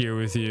standing here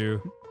with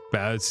you,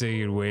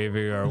 bouncing and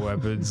waving our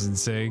weapons in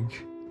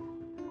sync.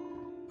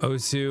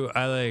 O2,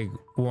 I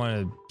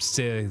want to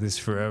stay like this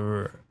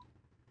forever.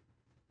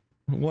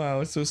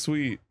 Wow, it's so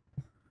sweet.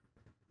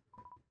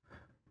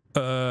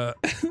 I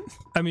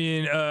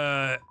mean,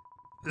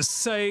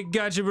 psych,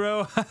 gotcha,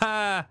 bro.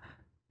 Haha.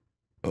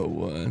 Oh,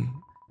 one.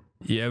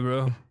 Yeah,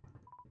 bro.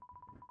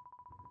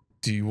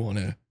 Do you want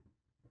to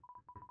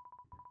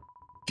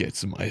get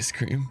some ice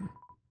cream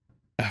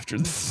after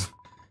this?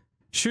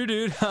 Sure,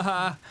 dude.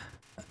 Haha.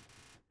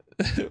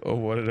 Oh,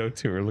 what an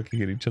O2 are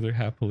looking at each other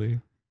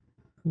happily.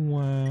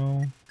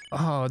 Wow.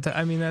 Oh,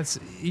 I mean, that's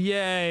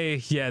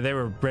yay. Yeah, they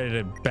were ready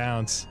to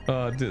bounce.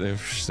 Oh, dude,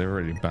 they're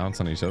ready to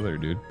bounce on each other,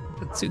 dude.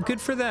 It's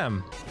good for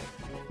them.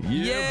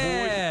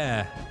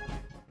 Yeah.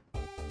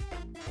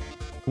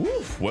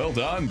 Woof, well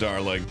done,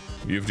 darling.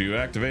 You've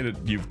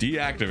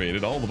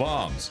deactivated all the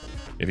bombs.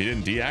 If you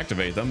didn't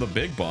deactivate them, the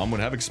big bomb would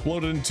have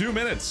exploded in 2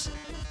 minutes.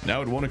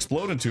 Now it won't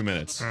explode in 2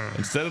 minutes.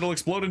 Instead, it'll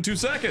explode in 2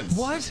 seconds.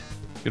 What?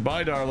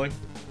 Goodbye, darling.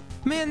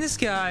 Man, this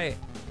guy.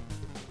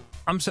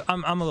 I'm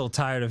a little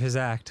tired of his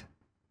act.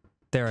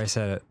 There, I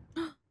said it.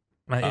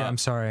 Yeah, I'm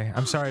sorry.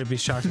 I'm sorry to be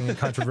shocking and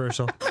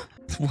controversial.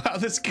 Wow,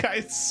 this guy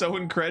is so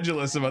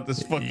incredulous about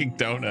this fucking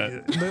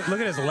donut. Look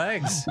at his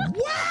legs.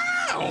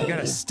 Wow! He got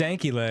a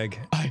stanky leg.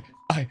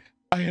 I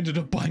ended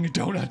up buying a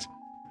donut.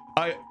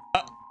 I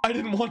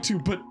didn't want to,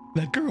 but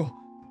that girl,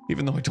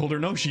 even though I told her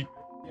no, she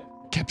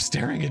kept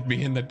staring at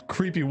me in that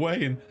creepy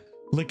way and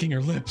licking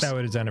her lips. That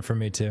would have done it for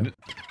me too.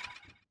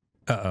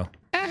 Uh-oh.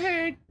 I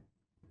heard.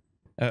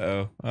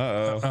 Uh-oh.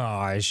 Uh-oh.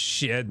 Oh,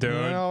 shit, dude.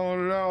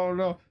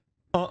 No.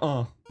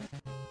 That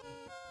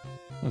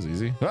was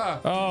easy. Ah!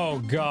 Oh,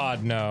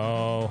 God,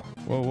 no.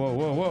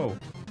 Whoa.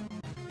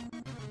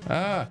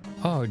 Ah!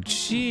 Oh,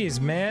 jeez,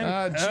 man.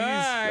 Ah,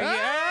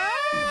 jeez.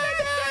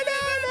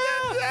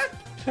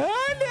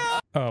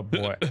 Oh,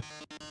 boy.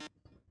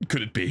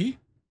 Could it be?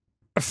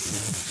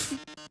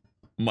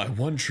 My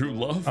one true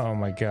love? Oh,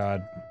 my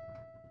God.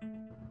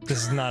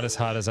 This is not as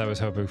hot as I was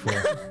hoping for.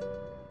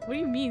 What do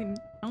you mean?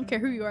 I don't care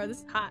who you are.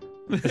 This is hot.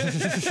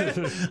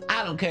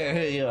 I don't care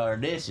who you are.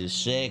 This is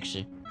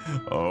sexy.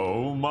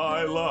 Oh,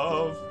 my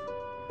love,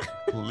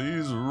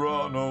 please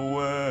run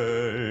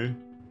away.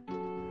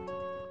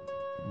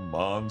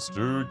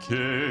 Monster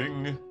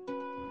King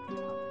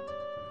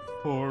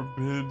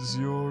forbids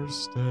your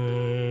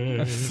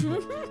stay.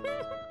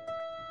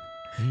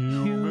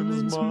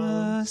 Humans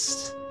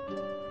must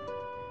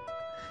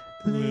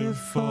live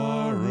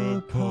far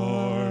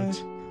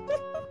apart,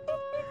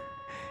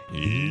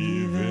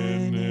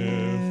 even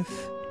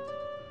if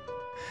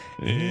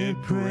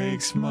it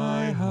breaks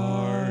my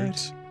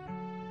heart.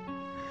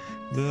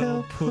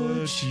 They'll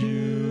put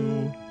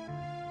you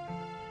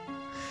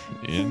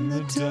in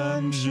the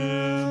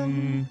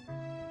dungeon.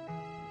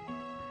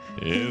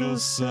 It'll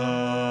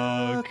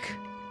suck,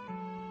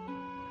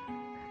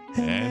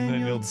 and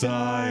then you'll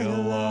die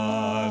a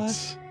lot.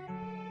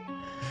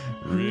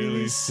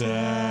 Really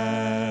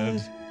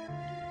sad.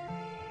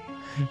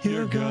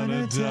 You're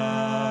gonna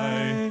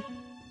die.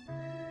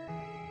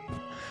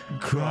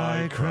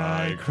 Cry,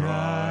 cry,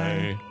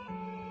 cry.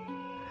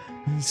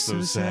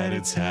 So sad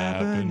it's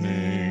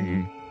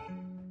happening.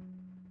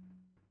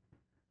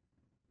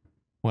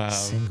 Wow.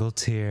 Single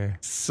tear.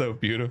 So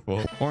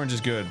beautiful. Orange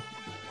is good.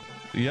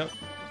 Yep.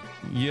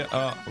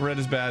 Yeah, red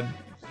is bad.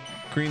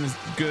 Green is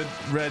good.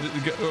 Red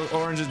is good.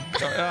 Orange is...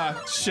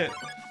 shit.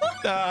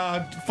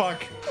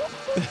 Fuck.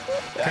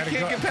 I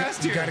can't get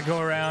past here. You gotta go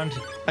around.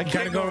 I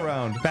can't go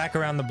around. Back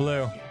around the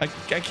blue. I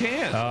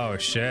can't. Oh,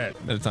 shit.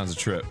 That sounds a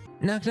trip.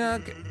 Knock,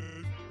 knock.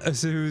 I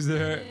see who's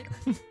there.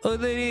 Oh,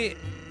 lady.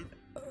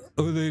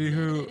 Oh, lady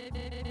who?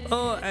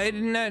 Oh, I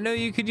did not know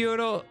you could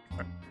yodel.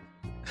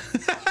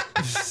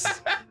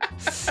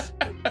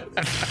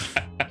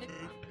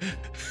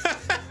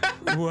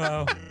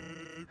 Wow.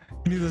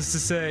 Needless to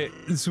say,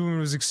 this woman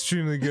was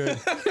extremely good.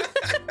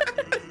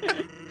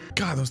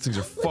 God, those things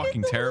are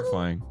fucking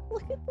terrifying.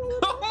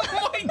 Oh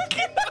my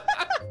god!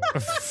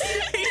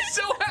 He's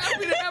so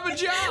happy to have a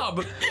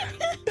job!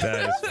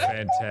 That is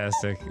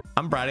fantastic.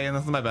 I'm Brady and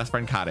this is my best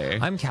friend Kade.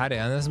 I'm Kade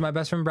and this is my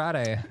best friend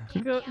Brady.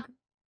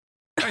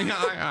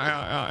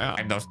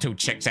 And those two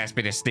chicks asked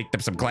me to sneak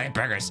them some glam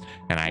burgers,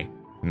 and I,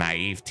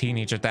 naive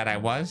teenager that I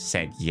was,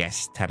 said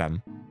yes to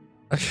them.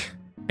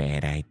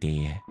 Bad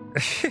idea.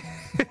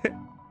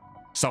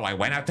 So I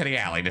went out to the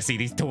alley to see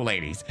these two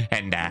ladies,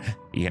 and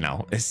you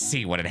know,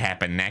 see what had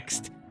happened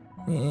next.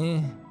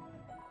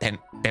 Then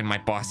my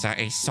boss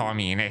he saw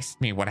me and asked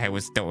me what I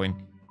was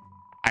doing.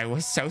 I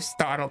was so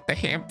startled, the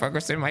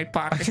hamburgers in my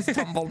pockets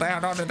tumbled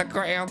out onto the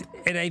ground.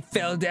 And I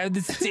fell down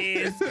the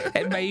stairs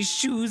and my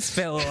shoes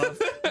fell off.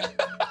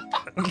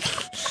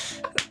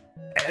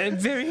 I'm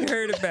very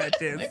hurt about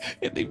this.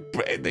 And they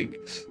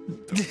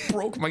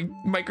broke my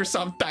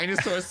Microsoft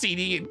Dinosaur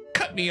CD and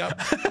cut me up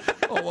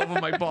all over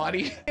my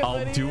body.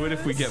 I'll do it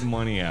if we get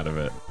money out of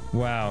it.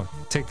 Wow.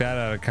 Take that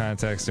out of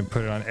context and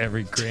put it on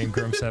every Gray and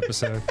Grumps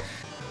episode.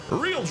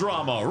 Real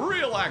drama,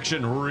 real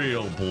action,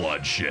 real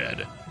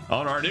bloodshed.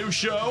 On our new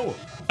show,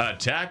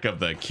 Attack of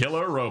the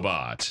Killer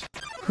Robot.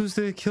 Who's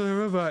the killer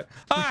robot?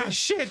 Ah,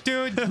 shit,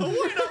 dude. Wait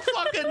a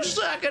fucking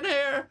second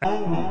here.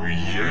 Oh,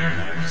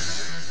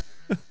 yes.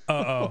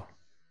 Uh-oh.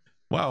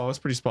 Wow, that's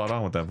pretty spot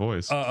on with that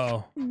voice.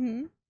 Uh-oh.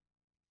 Mm-hmm.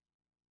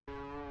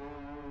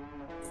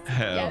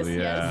 Hell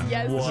yeah.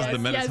 Yes, This is the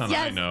Mettaton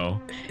I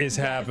know. Is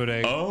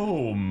happening.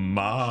 Oh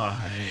my.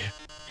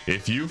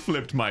 If you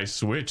flipped my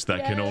switch,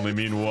 that can only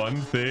mean one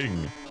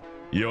thing.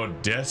 You're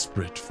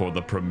desperate for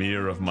the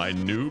premiere of my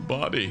new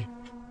body.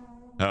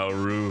 How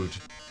rude.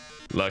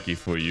 Lucky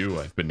for you,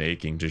 I've been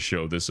aching to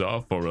show this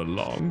off for a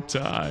long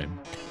time.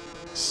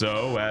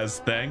 So, as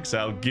thanks,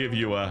 I'll give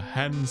you a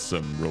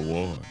handsome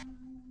reward.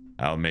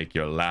 I'll make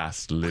your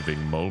last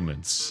living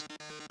moments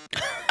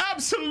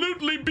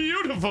absolutely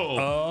beautiful.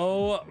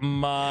 Oh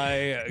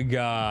my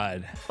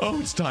god. Oh,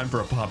 it's time for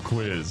a pop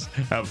quiz.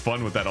 Have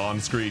fun with that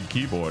on-screen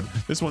keyboard.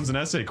 This one's an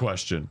essay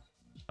question.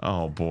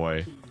 Oh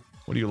boy.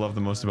 What do you love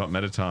the most about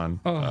Mettaton?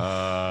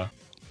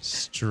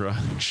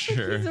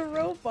 Structure. He's a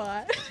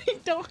robot. He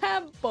don't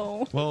have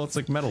bones. Well, it's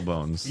like metal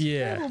bones.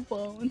 Yeah. Metal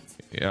bones.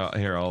 Yeah,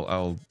 here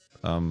I'll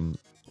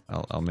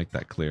make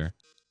that clear.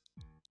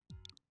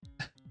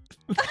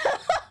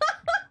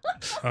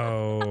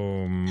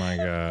 Oh my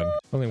god.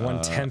 Only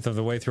 1/10 of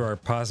the way through our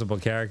possible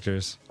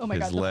characters. Oh my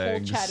His god, the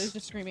legs. whole chat is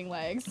just screaming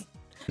legs.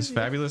 His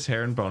fabulous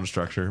hair and bone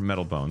structure,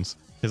 metal bones.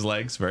 His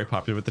legs, very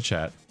popular with the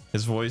chat.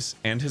 His voice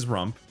and his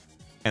rump,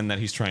 and that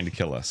he's trying to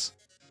kill us.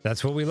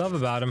 That's what we love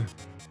about him.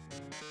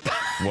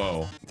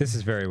 Whoa. This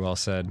is very well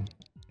said.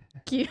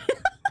 Cute.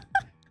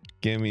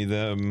 Give me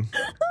them.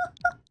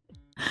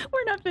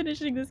 We're not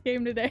finishing this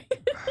game today.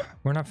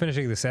 We're not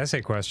finishing this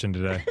essay question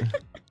today.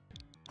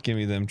 Give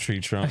me them tree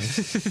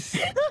trunks.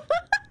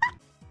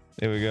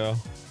 There we go.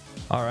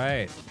 All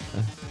right.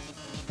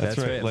 That's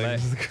right.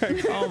 Legs is the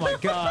correct. Oh my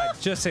god.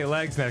 Just say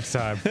legs next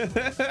time.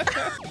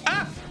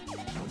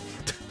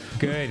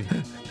 Good.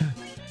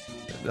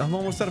 I'm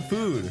almost out of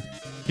food.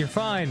 You're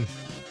fine.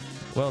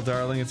 Well,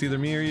 darling, it's either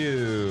me or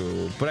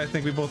you. But I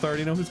think we both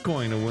already know who's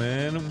going to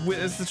win.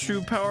 It's the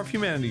true power of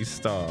humanity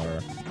star.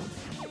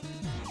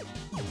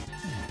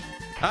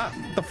 Ah,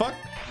 the fuck?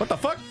 What the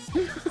fuck?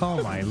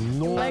 Oh my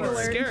lord. Leg That's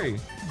alert. scary.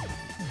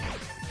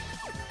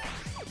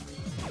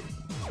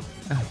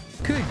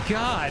 Good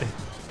god.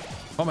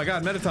 Oh my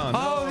god, Metaton.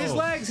 Oh, no. his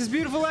legs, his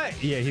beautiful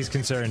legs. Yeah, he's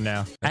concerned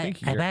now. I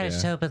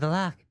managed to open the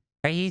lock.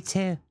 Are you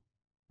too?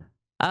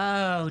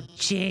 Oh,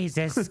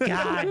 Jesus,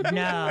 God,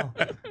 no.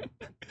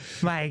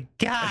 My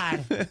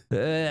God.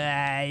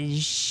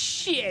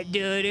 Shit,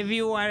 dude. If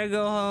you want to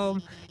go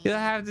home, you'll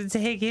have to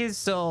take his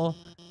soul.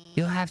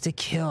 You'll have to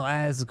kill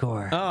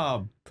Asgore.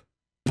 Oh,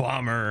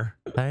 bummer.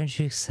 Aren't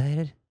you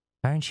excited?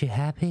 Aren't you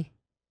happy?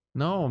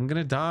 No, I'm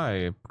gonna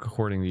die,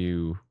 according to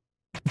you.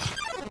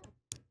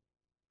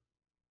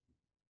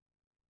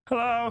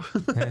 Hello.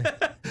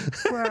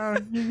 Wow,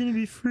 you're gonna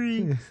be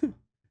free.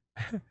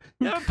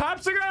 Yeah,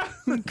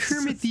 popsicle.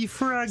 Kermit the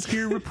Frog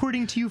here,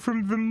 reporting to you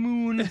from the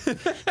moon.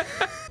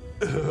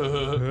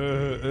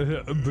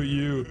 But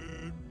you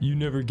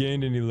never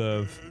gained any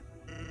love.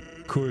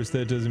 Of course,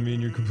 that doesn't mean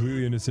you're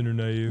completely innocent or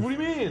naive. What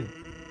do you mean?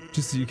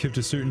 Just that you kept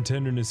a certain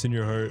tenderness in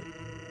your heart.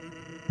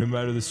 No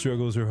matter the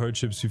struggles or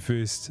hardships you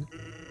faced,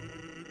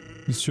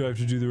 you strive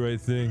to do the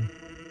right thing.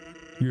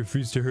 You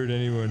refused to hurt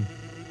anyone.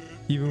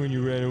 Even when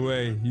you ran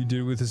away, you did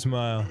it with a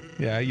smile.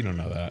 Yeah, you don't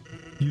know that.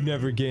 You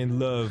never gained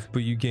love,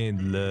 but you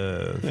gained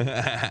love.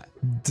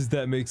 Does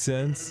that make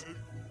sense?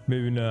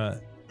 Maybe not.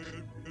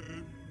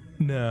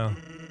 Now,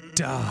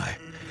 die.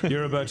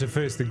 You're about to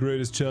face the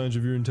greatest challenge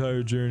of your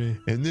entire journey.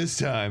 And this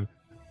time,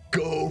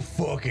 go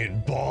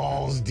fucking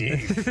balls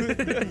deep.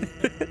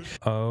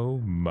 Oh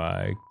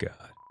my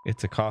god.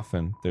 It's a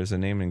coffin. There's a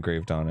name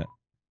engraved on it.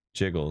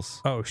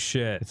 Jiggles. Oh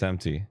shit. It's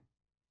empty.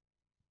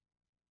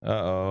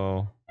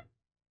 Uh-oh.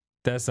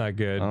 That's not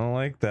good. I don't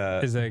like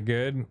that. Is that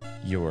good?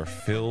 You're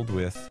filled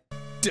with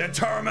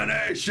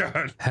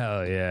Determination.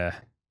 Hell yeah.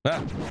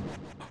 ah.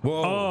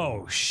 Whoa.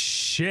 Oh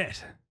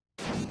shit.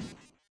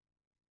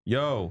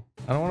 Yo,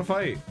 I don't want to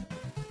fight.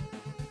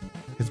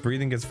 His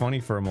breathing gets funny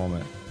for a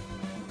moment.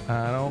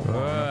 I don't want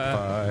to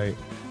fight.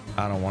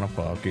 I don't want to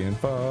fucking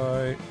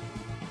fight.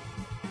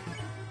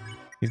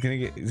 He's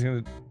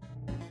gonna.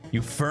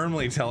 You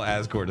firmly tell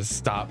Asgore to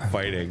stop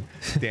fighting.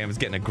 Damn, it's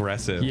getting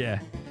aggressive. Yeah.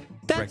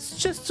 That's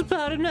just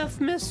about enough,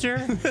 mister.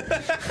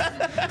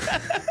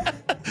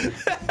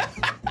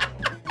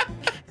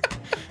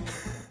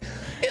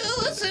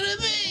 Listen to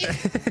me.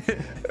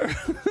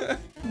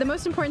 The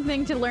most important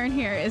thing to learn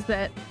here is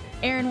that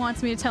Arin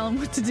wants me to tell him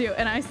what to do,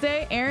 and I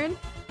say, Arin,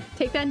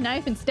 take that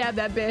knife and stab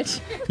that bitch.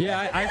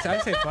 Yeah, I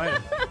say fight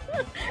him.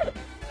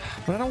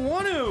 But I don't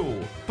want to.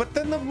 But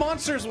then the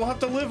monsters will have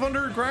to live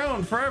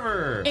underground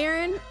forever.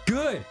 Arin,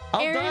 Good.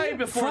 I'll Aaron, die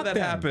before fuck that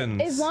them.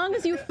 happens. as long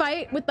as you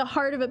fight with the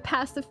heart of a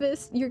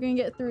pacifist, you're gonna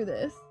get through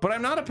this. But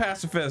I'm not a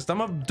pacifist.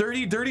 I'm a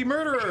dirty, dirty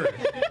murderer.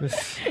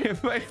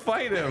 If I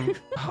fight him,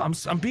 I'm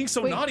being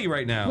so Wait, naughty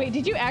right now. Wait,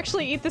 did you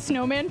actually eat the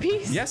snowman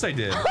piece? Yes, I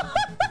did.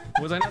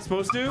 Was I not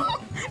supposed to? No,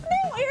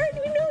 Arin,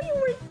 you know you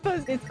weren't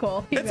supposed to. It's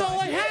cool. Keep That's going. all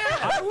I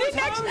had. I was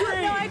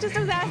hungry. No, I just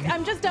was asking.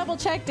 I'm just double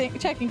checking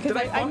because Did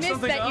I I fuck missed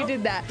something that you up?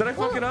 did that. Did I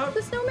fuck it up?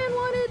 The snowman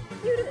wanted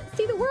you to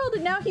see the world,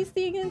 and now he's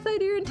seeing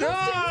inside your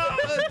intestines. Ah,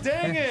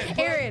 dang it.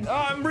 Arin. Oh,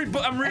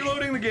 I'm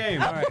reloading the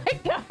game. All right.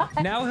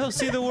 Now he'll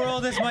see the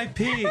world as my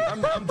pee.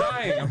 I'm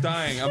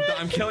dying.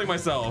 I'm killing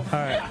myself. All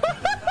right.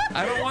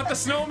 I don't want the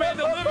snowman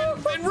to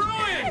live in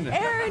ruin.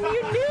 Arin,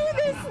 you knew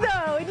this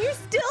though, and you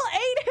still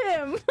ate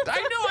him.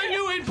 I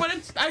knew it, but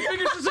I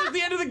figured this was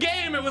the end of the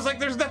game. It was like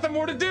there's nothing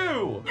more to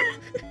do.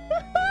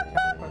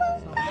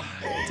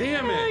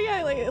 Damn Oh it.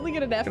 yeah, like, look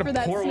at an F Gotta for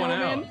that pour one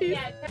snowman out. piece.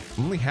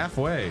 I'm only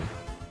halfway.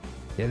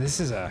 Yeah, this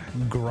is a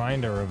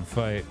grinder of a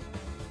fight.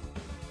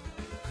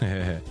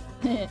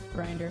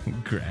 Grinder.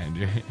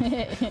 Grinder.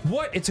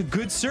 What? It's a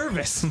good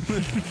service.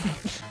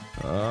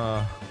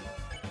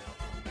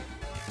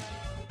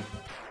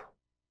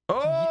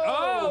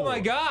 Oh my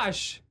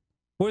gosh.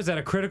 What is that,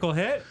 a critical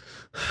hit?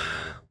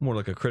 More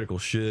like a critical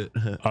shit.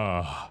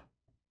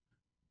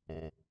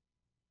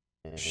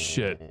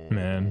 Shit,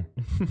 man.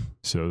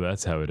 So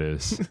that's how it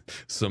is.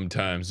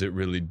 Sometimes it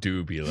really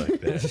do be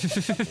like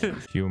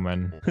that.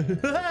 Human.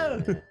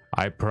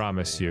 I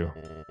promise you,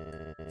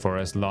 for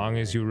as long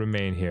as you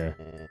remain here,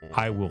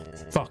 I will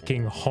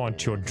fucking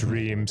haunt your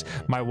dreams.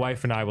 My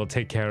wife and I will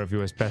take care of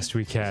you as best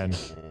we can.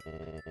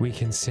 We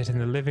can sit in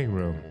the living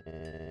room,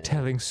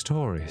 telling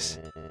stories,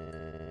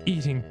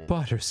 eating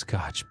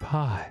butterscotch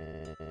pie.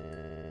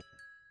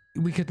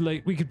 We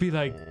could be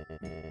like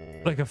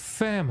a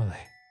family.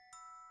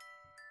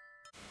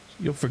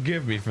 You'll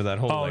forgive me for that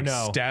whole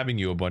stabbing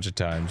you a bunch of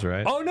times,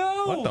 right? Oh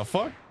no! What the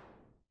fuck?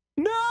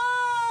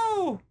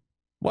 No!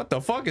 What the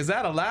fuck? Is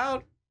that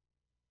allowed?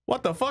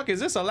 What the fuck? Is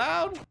this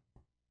allowed?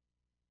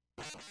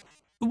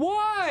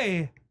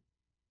 Why?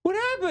 What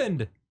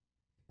happened?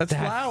 That's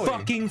that Flowey.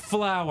 Fucking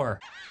Flower.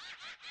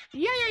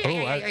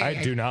 I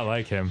do not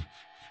like him.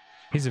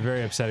 He's a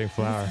very upsetting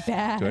flower.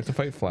 Bad. Do I have to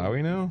fight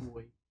Flowey now?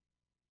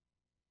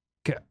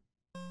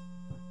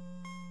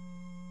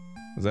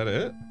 Is that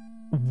it?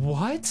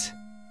 What?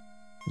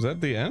 Was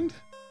that the end?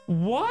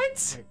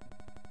 What?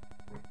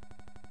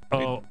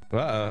 Oh.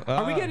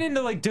 Are we getting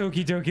into like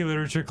Doki Doki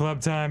Literature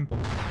Club time?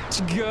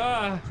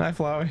 Gah. Hi,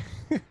 Flowey.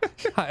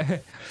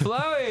 Hi.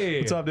 Flowey.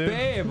 What's up, dude?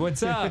 Babe,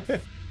 what's up?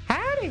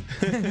 Howdy.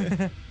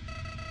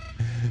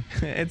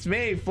 It's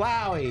me,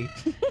 Flowey.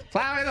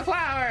 Flowey the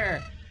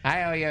Flower.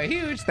 I owe you a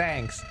huge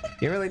thanks.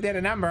 You really did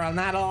a number on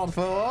that old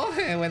fool.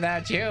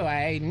 Without you,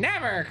 I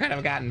never could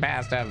have gotten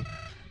past him.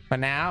 But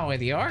now,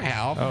 with your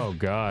help... Oh,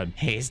 God.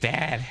 He's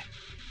dead.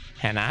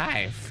 And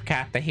I've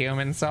got the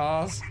human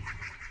souls.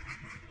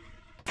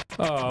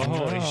 Oh,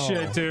 holy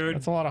shit, dude.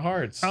 That's a lot of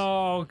hearts.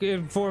 Oh,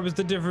 it forms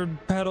the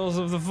different petals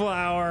of the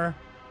flower.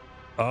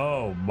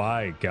 Oh,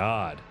 my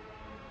God.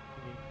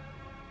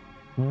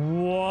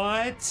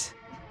 What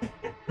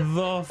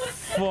the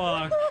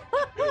fuck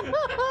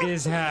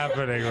is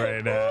happening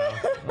right now?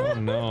 Oh,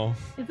 no.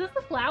 Is this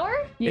the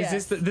flower? Yes.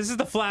 Is this is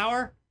the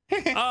flower?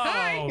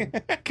 Oh,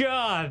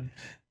 God.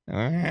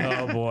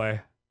 Oh,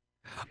 boy.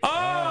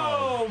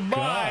 Oh,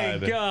 my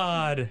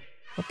God.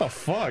 What the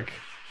fuck?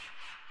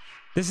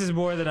 This is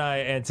more than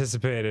I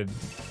anticipated.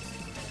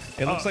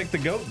 It looks like the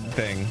goat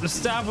thing.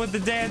 Stop with the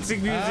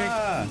dancing music.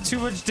 Too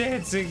much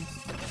dancing.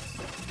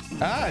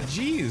 Ah,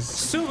 jeez.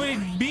 So many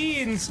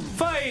beans.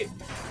 Fight.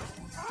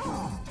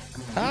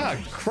 Ah,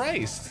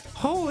 Christ.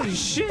 Holy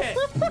shit.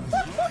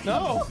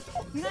 No.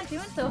 You're not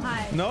doing so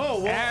high.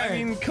 No, well, I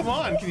mean, come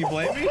on. Can you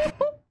blame me?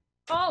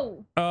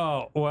 Oh.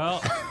 Oh,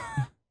 well.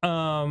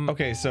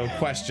 Okay, so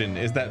question,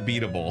 is that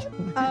beatable?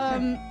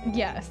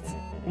 Yes.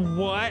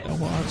 What?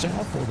 Watch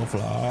out for the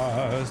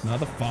flies, now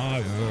the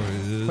fire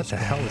is... What the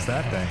hell is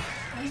that thing?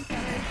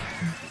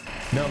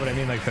 No, but I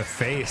mean like the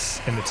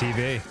face in the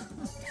TV.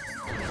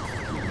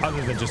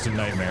 Other than just a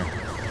nightmare.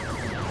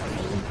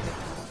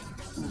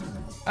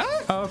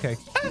 Oh, okay.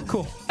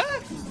 Cool.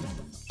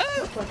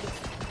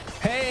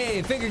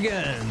 Hey, finger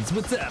guns,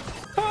 what's up?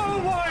 Oh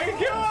my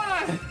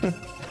God!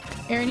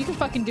 Arin, you can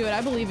fucking do it. I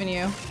believe in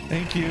you.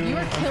 Thank you. You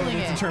are killing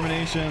it.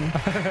 Determination.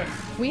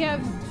 We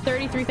have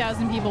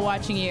 33,000 people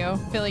watching you,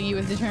 filling you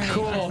with determination.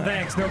 Cool,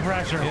 thanks, no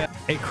pressure. Yeah.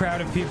 A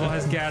crowd of people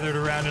has gathered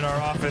around in our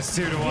office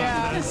too to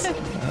watch this.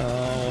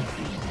 Oh.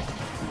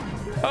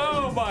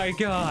 Oh my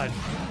God.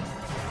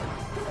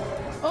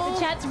 Oh, the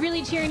chat's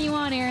really cheering you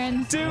on,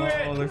 Arin. Do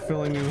it. Oh, they're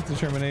filling me with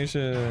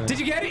determination. Did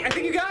you get it? I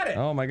think you got it.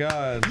 Oh my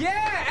God.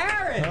 Yeah,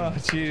 Arin. Oh,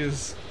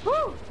 jeez.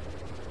 Woo.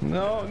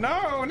 No,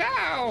 no,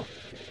 no.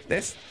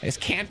 This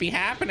can't be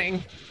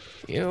happening.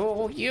 You.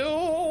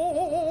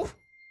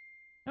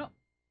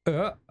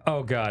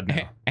 Oh God,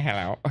 no.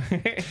 Hello. Oh,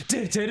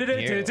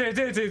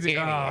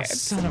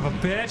 son of a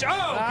bitch.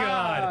 Oh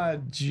God. Ah,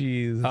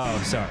 jeez.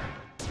 Oh, sorry.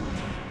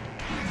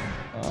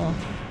 Oh.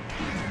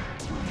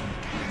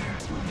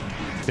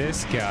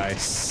 This guy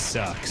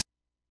sucks.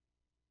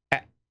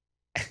 I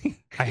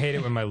hate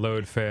it when my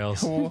load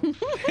fails.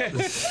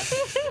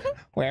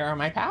 Where are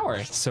my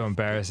powers? So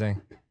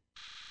embarrassing.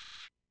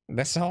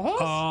 The souls?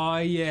 Oh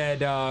yeah,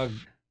 dog.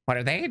 What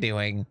are they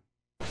doing?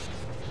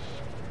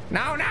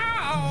 No,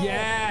 no!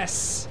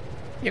 Yes!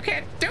 You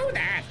can't do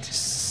that!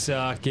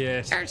 Suck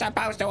it. You're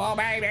supposed to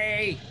obey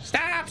me!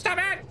 Stop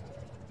it!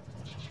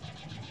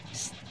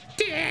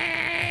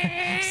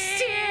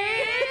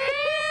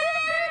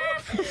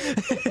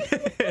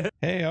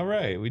 Hey, all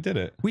right, we did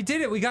it. We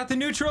did it. We got the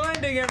neutral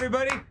ending,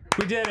 everybody.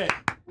 We did it.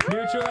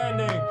 Neutral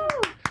ending.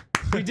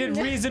 We did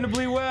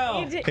reasonably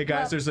well. Hey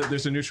guys, there's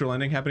a neutral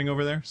ending happening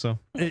over there, so.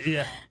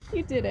 Yeah.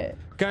 You did it.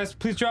 Guys,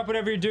 please drop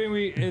whatever you're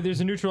doing. There's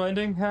a neutral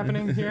ending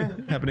happening here.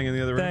 Happening in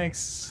the other room.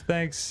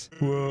 Thanks.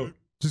 Well,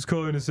 just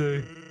calling to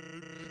say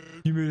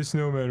you made a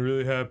snowman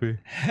really happy.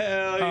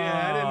 Hell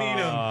yeah, I didn't need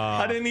him.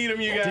 I didn't need him,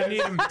 you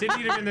guys. Didn't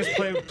need him in this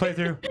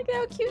playthrough. Look at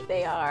how cute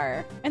they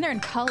are. And they're in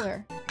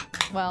color.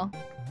 Well,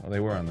 Oh, they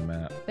were on the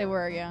map. they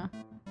were, yeah.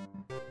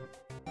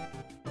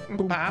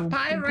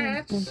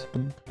 Pirates!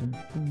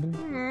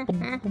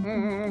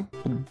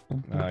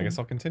 I guess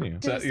I'll continue.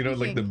 So, you know,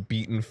 like the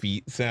beaten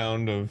feet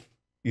sound of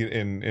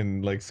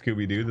in like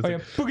Scooby-Doo. Oh, yeah.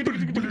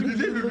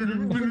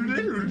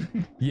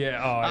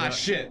 Yeah. Oh, Ah,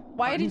 shit.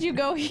 Why did you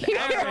go here?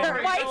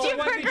 Why did you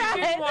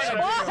progress?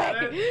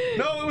 Why?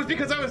 No, it was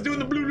because I was doing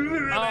the blue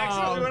and I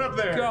accidentally went up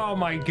there. Oh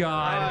my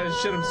God. Ah,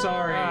 shit, I'm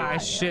sorry. Ah,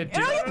 shit,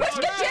 dude. No, you pushed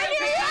the shit.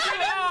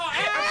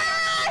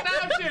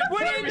 Stop shit.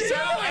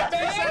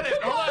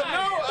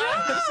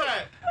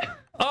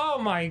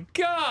 my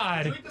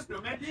god!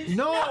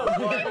 No,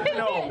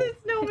 no. The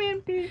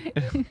snowman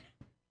pig.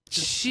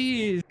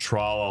 Jeez.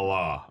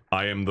 Tra-la-la,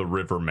 I am the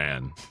river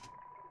man.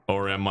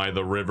 Or am I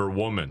the river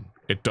woman?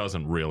 It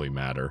doesn't really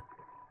matter.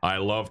 I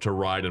love to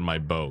ride in my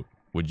boat.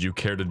 Would you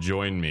care to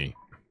join me?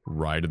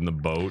 Ride in the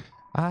boat?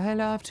 I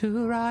love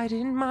to ride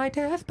in my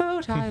death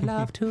boat. I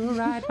love to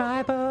ride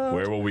my boat.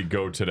 Where will we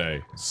go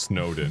today?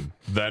 Snowden.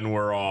 Then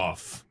we're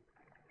off.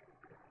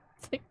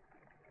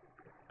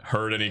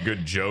 Heard any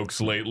good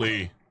jokes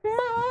lately?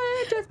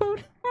 My death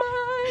boat.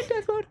 My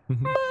death boat.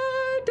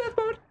 My death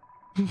boat.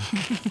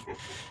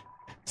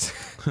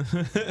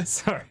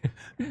 Sorry.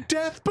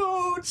 Death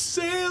boat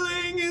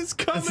sailing is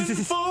coming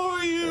for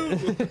you.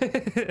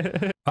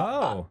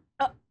 Oh.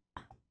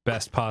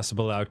 Best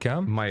possible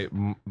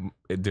outcome.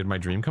 Did my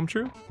dream come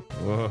true?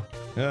 Whoa.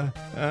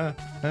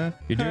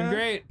 You're doing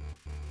great.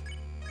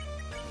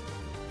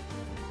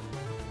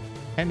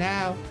 And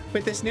now,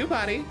 with this new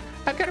body,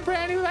 I've got a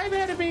brand new life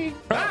ahead of me.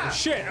 Oh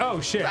shit.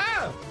 Oh shit.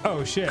 Ah!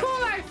 Oh shit.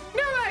 Cool life,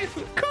 new life,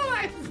 cool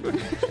life.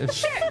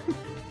 Shit.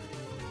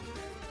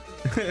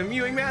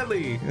 Mewing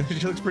madly.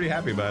 She looks pretty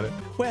happy about it.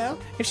 Well,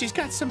 if she's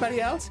got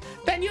somebody else,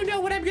 then you know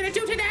what I'm gonna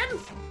do to them.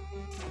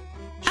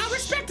 I'll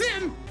respect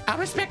them. I'll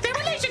respect their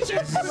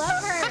relationships. I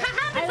love her.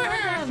 Happy I for love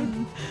her.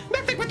 them.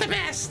 Nothing but the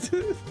best.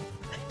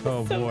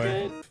 Oh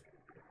boy.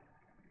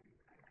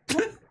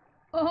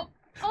 Oh.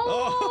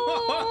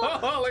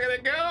 Oh, look at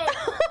it go.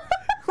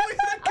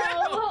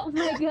 Oh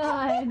my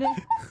god.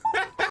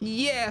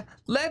 Yeah,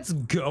 let's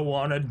go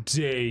on a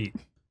date.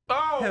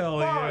 Oh, Hell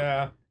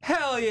yeah.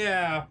 Hell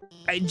yeah.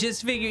 I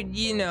just figured,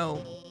 you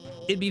know,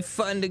 it'd be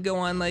fun to go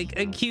on like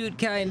a cute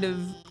kind of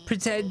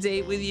pretend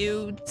date with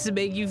you to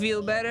make you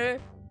feel better.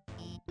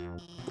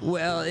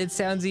 Well, it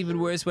sounds even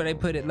worse when I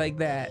put it like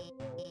that.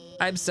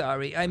 I'm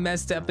sorry, I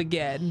messed up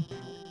again.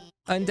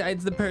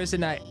 Undine's the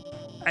person I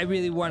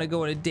really want to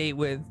go on a date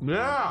with.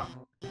 Yeah.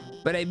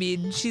 But I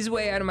mean, she's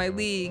way out of my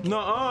league.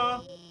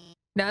 Nuh-uh.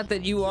 Not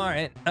that you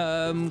aren't,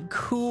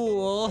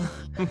 cool,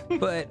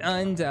 but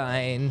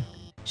Undine,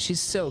 she's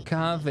so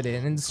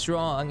confident and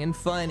strong and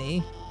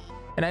funny.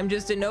 And I'm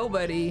just a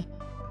nobody,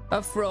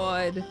 a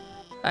fraud.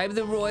 I'm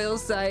the royal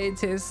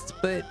scientist,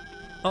 but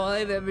all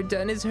I've ever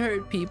done is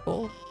hurt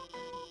people.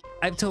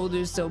 I've told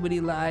her so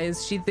many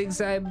lies. She thinks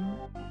I'm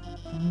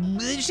a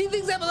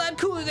lot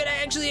cooler than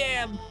I actually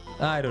am.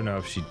 I don't know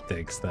if she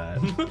thinks that.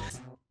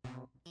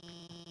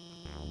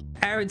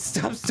 Arin,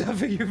 stop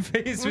stuffing your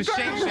face with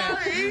Shake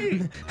Shack.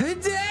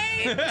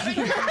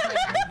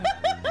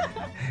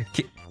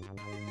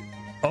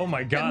 Oh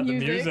my god, the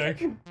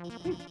music.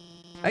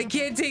 I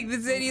can't take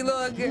this any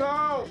longer.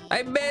 No.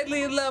 I'm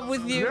madly in love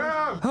with you.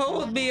 No.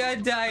 Hold me,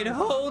 Undine.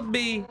 Hold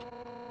me.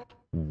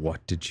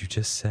 What did you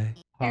just say?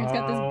 Aaron's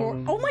got this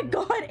board. Oh my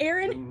god,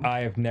 Arin!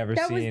 I have never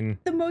That seen was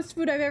the most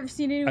food I've ever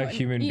seen anyone a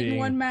human eat in being.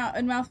 one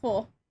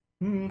mouthful.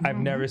 I've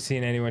never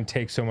seen anyone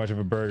take so much of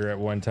a burger at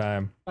one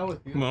time. Well,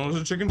 it was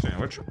a chicken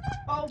sandwich.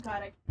 Oh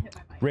god, I hit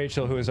my mic.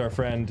 Rachel, who is our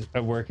friend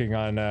working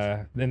on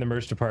in the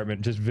merch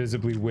department, just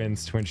visibly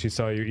winced when she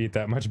saw you eat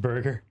that much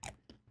burger.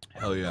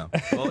 Hell yeah.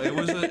 Well, it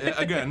was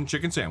again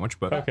chicken sandwich,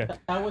 but Okay.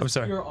 That was I'm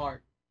sorry. pure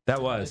art.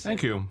 That was.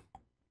 Thank you.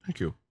 Thank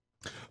you.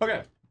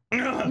 Okay.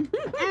 Oh.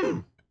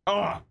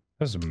 That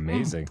was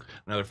amazing.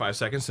 Another 5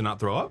 seconds to not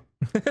throw up.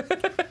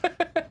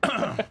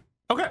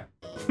 Okay.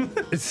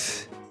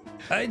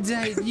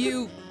 Undine,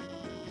 you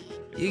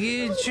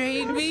gonna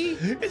train me?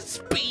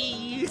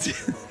 Speed.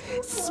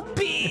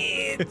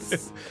 Speed.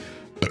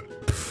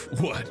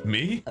 What,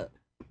 me?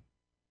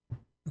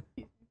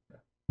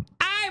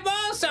 I'm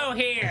also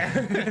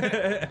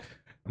here.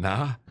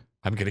 Nah,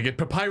 I'm gonna get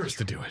Papyrus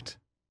to do it.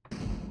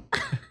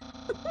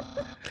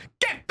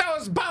 Get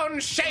those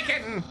bones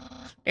shaken.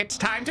 It's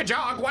time to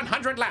jog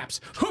 100 laps,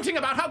 hooting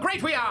about how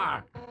great we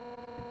are.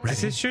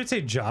 Does his shirt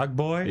say Jog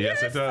Boy?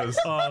 Yes, it does.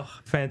 Oh,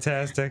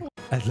 fantastic.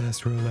 At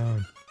last we're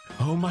alone.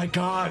 Oh my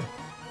god.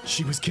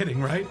 She was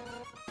kidding, right?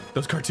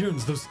 Those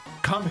cartoons, those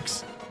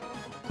comics,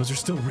 those are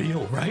still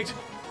real, right?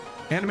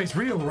 Anime's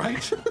real,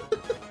 right?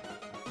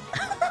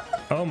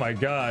 Oh my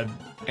god.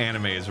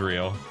 Anime is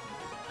real.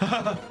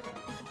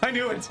 I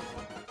knew it.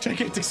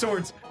 Gigantic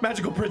swords,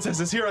 magical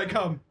princesses, here I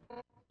come.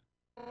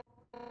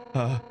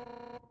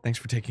 Thanks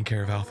for taking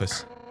care of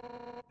Alphys.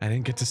 I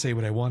didn't get to say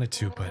what I wanted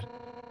to, but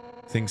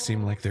things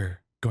seem like they're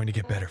going to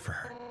get better for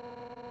her.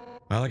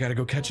 Well, I gotta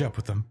go catch up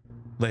with them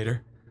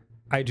later.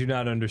 I do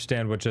not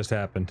understand what just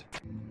happened.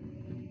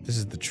 This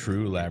is the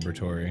true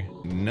laboratory.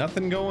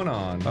 Nothing going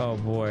on. Oh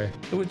boy.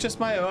 It was just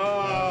my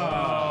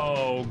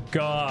Oh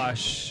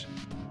gosh.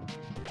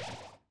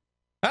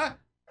 Ah!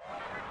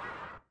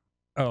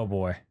 Oh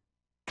boy.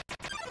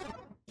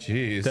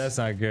 Jeez. That's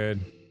not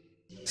good.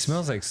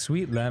 Smells like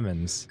sweet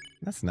lemons.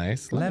 That's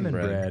nice. Lemon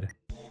bread.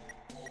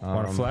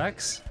 Wanna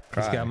flex?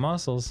 He's try. got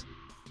muscles.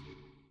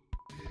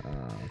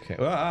 Okay.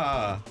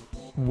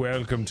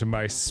 Welcome to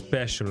my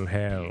special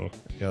hell.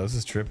 Yo, this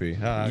is trippy.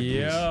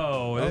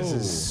 Yo, this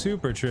is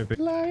super trippy.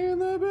 Lie in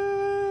the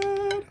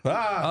bed.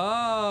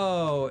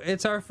 Oh,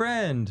 it's our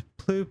friend,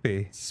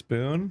 Ploopy.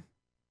 Spoon.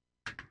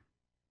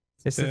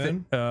 It's the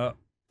thing.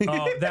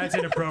 Oh, that's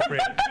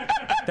inappropriate.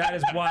 That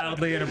is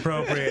wildly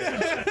inappropriate.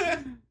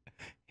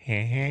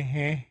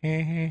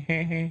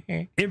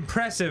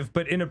 Impressive,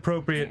 but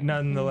inappropriate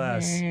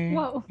nonetheless.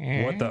 Whoa.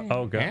 What the?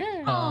 Oh, God.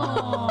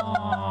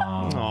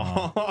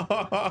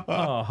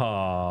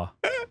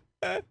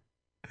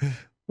 Oh.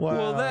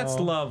 Well, that's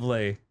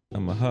lovely.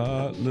 I'm a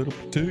hot little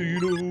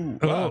potato.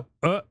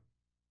 Oh.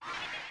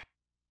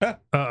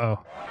 Uh-oh.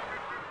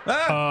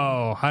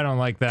 Oh, I don't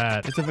like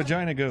that. It's a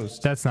vagina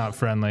ghost. That's not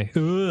friendly.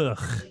 Ugh.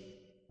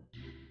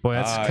 Boy,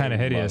 that's kind of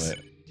hideous. Love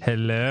it.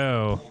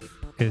 Hello.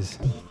 Is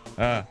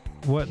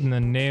what in the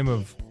name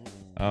of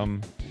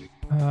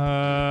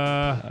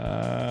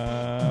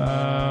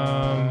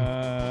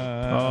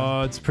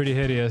oh, it's pretty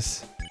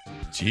hideous.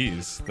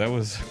 Jeez, that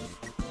was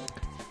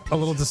a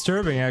little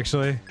disturbing,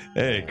 actually.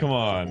 Hey, come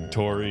on,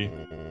 Tori.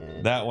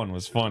 That one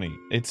was funny.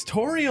 It's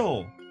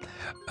Toriel.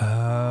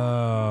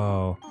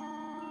 Oh.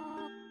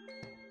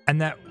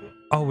 And that,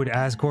 oh, would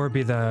Asgore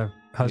be the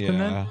husband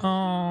then?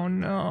 Oh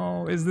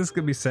no, is this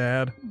gonna be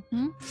sad?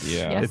 Mm-hmm.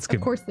 Yeah. Yes, It's gonna,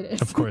 of course it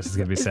is. Of course it's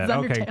gonna be sad.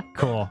 Okay,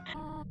 cool.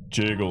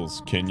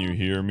 Jiggles, can you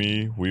hear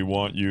me? We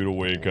want you to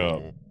wake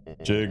up.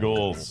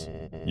 Jiggles,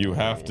 you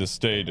have to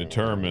stay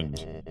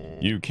determined.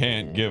 You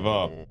can't give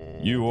up.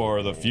 You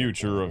are the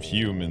future of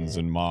humans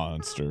and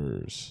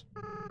monsters.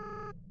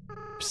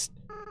 Psst.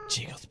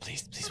 Jiggles,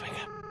 please wake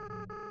up.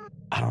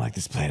 I don't like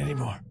this plan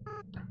anymore.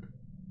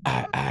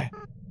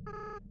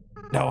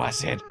 No, I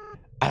said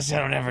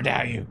I'll never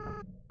doubt you.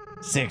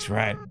 6,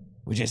 right?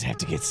 We just have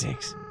to get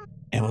 6.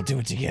 And we'll do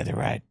it together,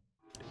 right?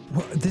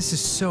 Well, this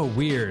is so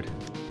weird.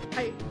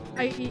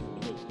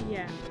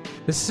 Yeah.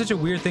 This is such a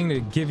weird thing to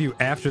give you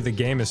after the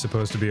game is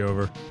supposed to be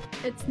over.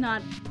 It's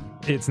not.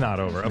 It's not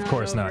over. Of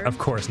course not. Of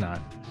course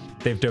not.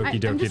 They've dokie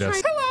dokied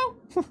us. Hello.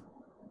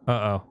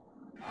 Uh-oh.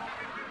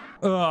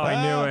 Oh,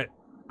 I knew it.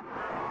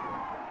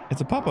 It's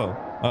a puppo.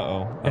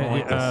 Uh-oh. I don't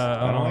like this.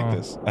 I don't like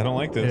this. I don't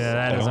like this. Yeah,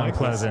 that is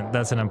unpleasant.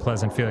 That's an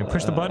unpleasant feeling.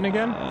 Push the button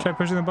again? Try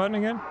pushing the button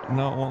again?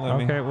 No, it won't let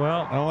me. Okay,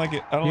 well. I don't like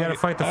it. I don't you like gotta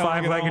fight the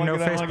five-legged,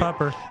 no-face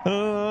pupper. I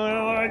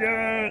don't like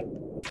it.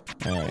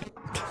 Alright.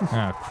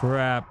 Oh,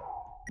 crap.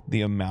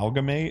 The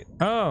amalgamate?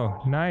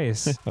 Oh,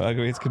 nice.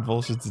 Amalgamate's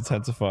convulsions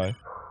intensify.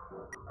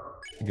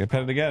 Okay,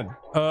 pet it again.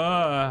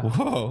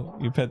 Whoa,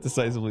 you pet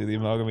decisively. The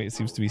amalgamate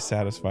seems to be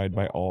satisfied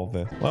by all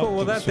this.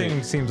 Well, that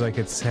thing seems like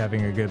it's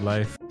having a good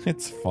life.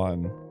 It's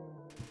fun.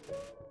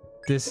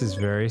 This is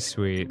very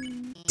sweet.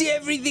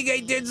 Everything I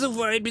did so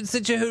far had been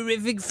such a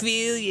horrific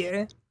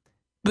failure.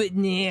 But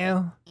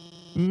now,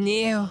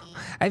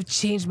 I've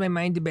changed my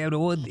mind about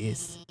all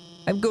this.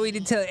 I'm going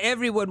to tell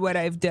everyone what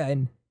I've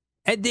done.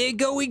 And they're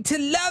going to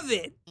love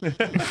it.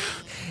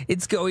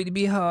 It's going to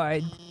be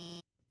hard.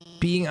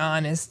 Being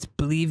honest,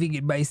 believing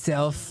in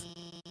myself.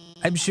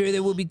 I'm sure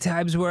there will be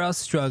times where I'll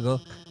struggle.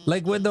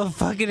 Like when they'll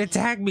fucking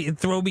attack me and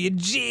throw me in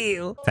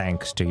jail.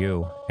 Thanks to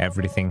you,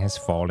 everything has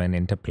fallen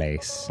into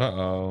place.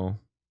 Uh-oh.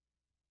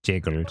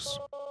 Jiggles.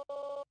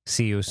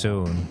 See you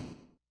soon.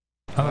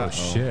 Oh,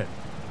 shit.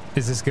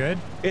 Is this good?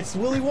 It's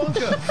Willy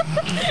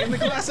Wonka in the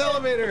glass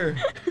elevator.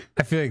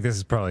 I feel like this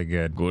is probably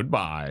good.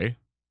 Goodbye.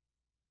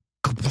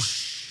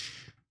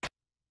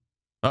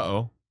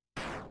 Uh-oh.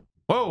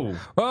 Whoa.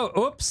 Whoa,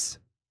 oops.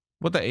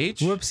 What the H?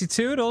 Whoopsie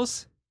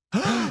toodles.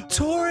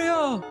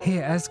 Toriel! Hey,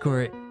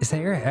 Asgore, is that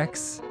your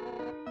ex?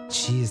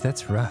 Jeez,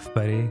 that's rough,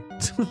 buddy.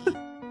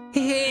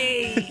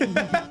 Hey!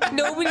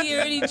 Nobody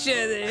hurt each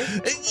other.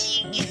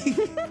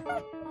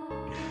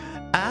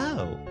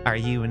 Oh, are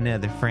you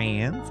another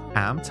friend?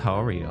 I'm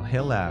Toriel.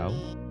 Hello.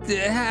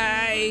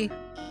 Hi.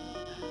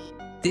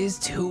 There's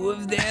 2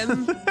 of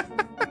them.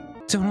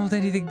 Don't hold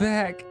anything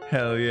back.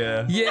 Hell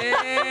yeah.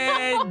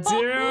 Yeah,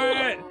 do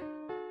it!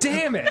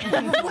 Damn it!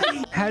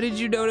 How did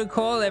you know to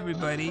call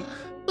everybody?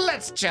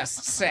 Let's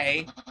just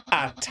say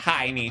a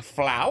tiny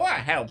flower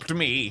helped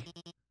me.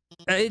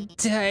 A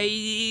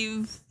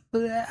tiny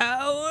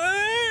flower?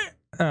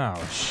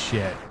 Oh,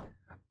 shit.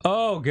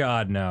 Oh,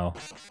 God, no.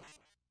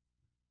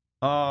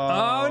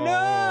 Oh,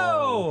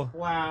 no!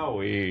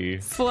 Flowey.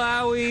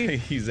 Flowey.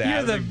 He's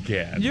at it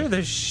again. You're the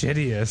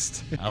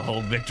shittiest. I'll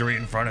hold victory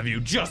in front of you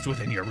just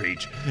within your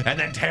reach, and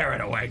then tear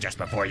it away just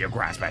before you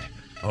grasp it.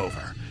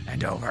 Over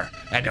and over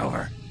and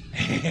over.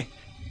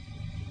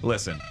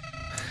 Listen,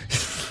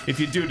 if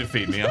you do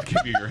defeat me, I'll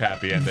give you your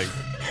happy ending.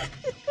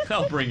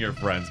 I'll bring your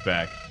friends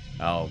back.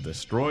 I'll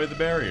destroy the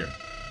barrier.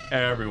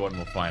 Everyone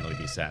will finally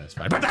be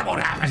satisfied. But that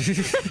won't happen!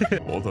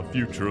 For the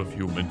future of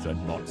humans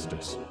and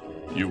monsters,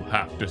 you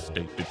have to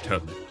stay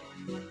determined.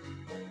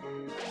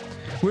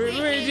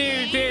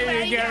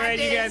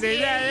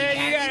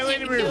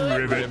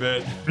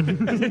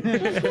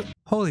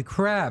 Holy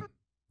crap.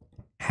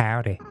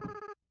 Howdy.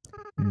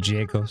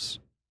 Jiggles,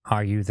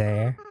 are you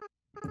there?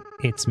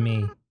 It's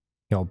me,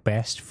 your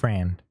best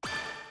friend.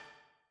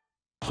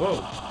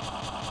 Whoa.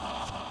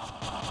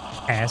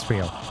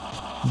 Asriel,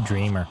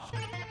 dreamer.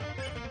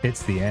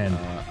 It's the end.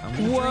 I'm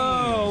gonna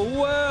Whoa,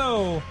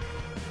 whoa!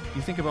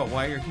 You think about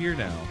why you're here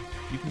now.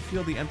 you can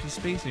feel the empty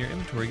space in your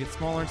inventory get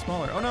smaller and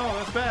smaller. Oh no,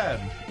 that's bad.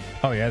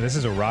 Oh yeah, this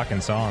is a rockin'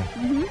 song.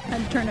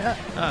 Had to turn it up.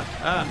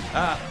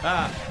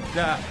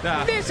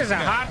 This is a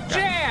hot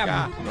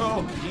jam.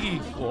 Oh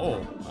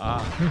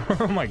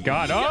my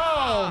god.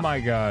 Oh my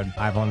god.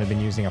 I've only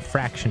been using a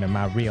fraction of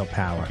my real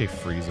power. Okay,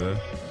 Frieza.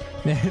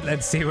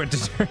 Let's see what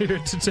your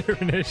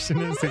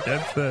determination is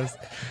against this.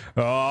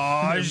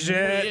 Oh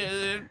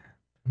shit.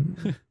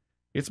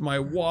 It's my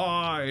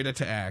wide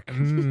attack.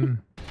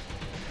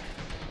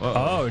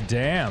 Oh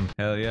damn.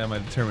 Hell yeah, my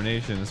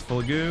determination is full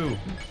of goo.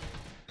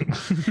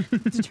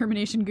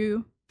 Determination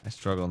goo. I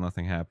struggle,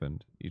 nothing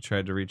happened. You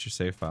tried to reach your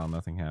save file,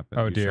 nothing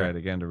happened. Oh, you dear. tried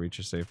again to reach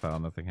your save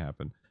file, nothing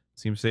happened.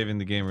 Seems saving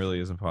the game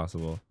really isn't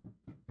possible.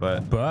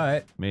 But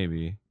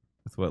maybe,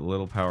 with what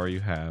little power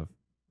you have,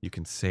 you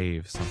can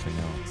save something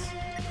else.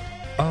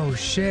 Oh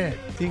shit.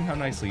 Seeing how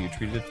nicely you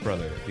treated its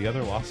brother, the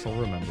other lost soul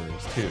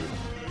remembers too.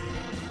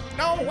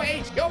 No,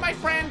 wait, you're my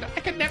friend.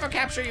 I could never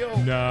capture you.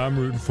 Nah, I'm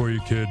rooting for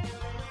you, kid.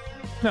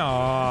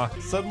 Aw.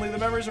 Suddenly the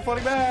memories are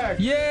flooding back.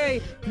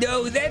 Yay!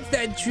 No, that's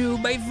not true.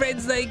 My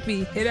friends like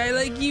me, and I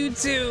like you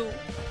too.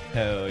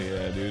 Hell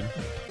yeah, dude.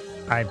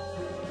 I'm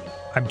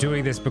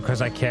doing this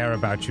because I care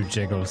about you,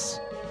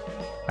 Jiggles.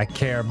 I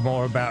care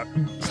about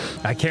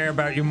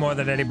you more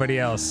than anybody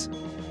else.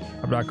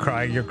 I'm not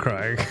crying, you're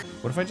crying.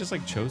 What if I just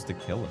like chose to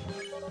kill him?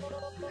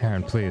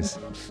 Arin, please.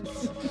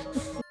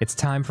 It's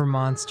time for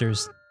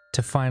monsters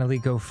to finally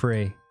go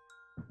free.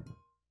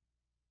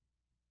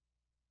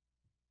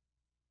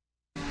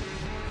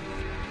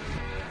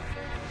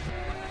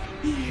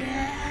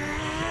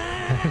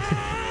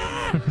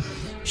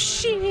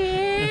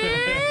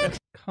 Shit!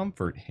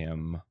 Comfort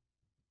him.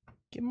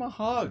 Give him a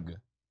hug.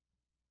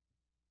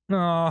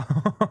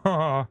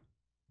 Oh.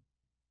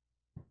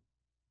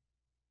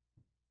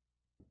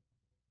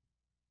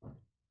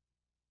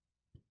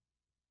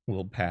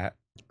 Little pat.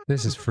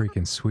 This is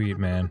freaking sweet,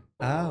 man.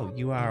 Oh,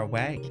 you are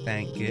awake,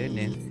 thank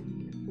goodness.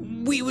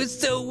 We were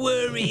so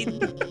worried.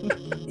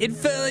 It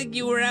felt like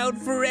you were out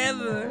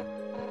forever.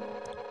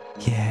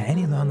 Yeah,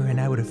 any longer and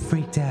I would have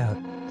freaked out.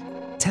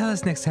 Tell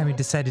us next time you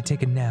decide to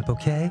take a nap,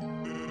 okay?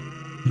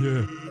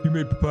 Yeah, you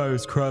made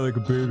Papyrus cry like a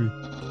baby.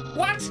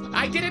 What?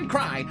 I didn't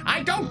cry.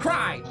 I don't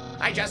cry.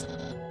 I just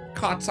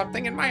caught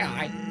something in my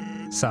eye.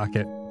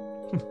 Socket.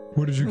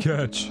 What did you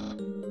catch?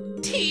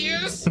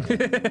 Tears.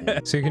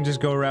 So you can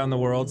just go around the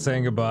world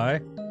saying goodbye?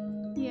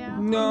 Yeah.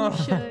 No, You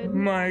should.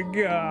 my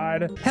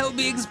god. Help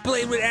me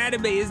explain what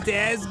anime is to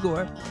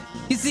Asgore.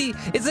 You see,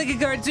 it's like a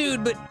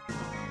cartoon, but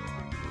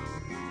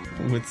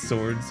With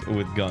swords,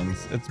 with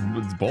guns. It's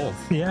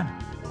both. Yeah.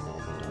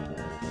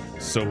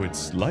 So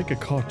it's like a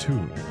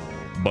cartoon,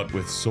 but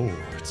with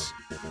swords.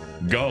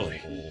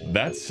 Golly,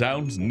 that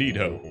sounds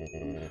neato.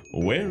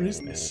 Where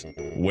is this?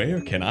 Where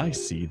can I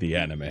see the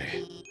anime?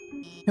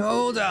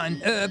 hold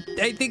on.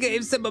 I think I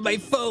have some on my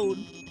phone.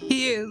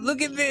 Here,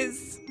 look at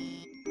this.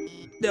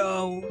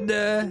 No,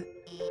 that's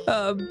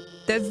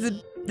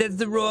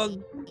the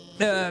wrong.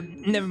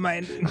 Never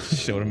mind.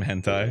 Showed him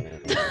hentai.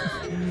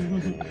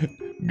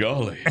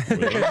 Golly, were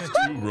those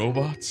two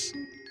robots?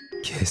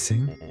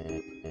 Kissing?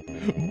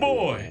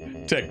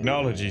 Boy,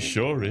 technology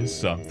sure is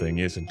something,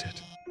 isn't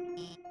it?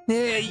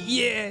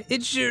 Yeah,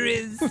 it sure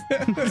is.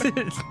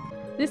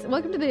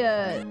 Welcome to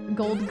the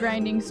gold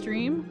grinding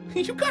stream.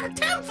 You got a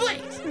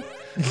template.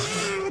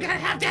 Gotta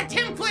have that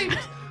template.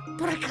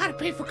 But I gotta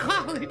pay for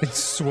college.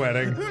 It's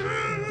sweating.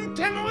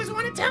 Tim always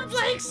wanted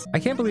templates. I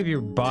can't believe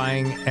you're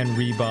buying and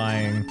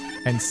rebuying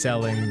and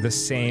selling the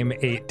same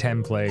 8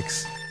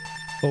 templates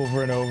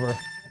over and over.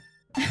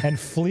 And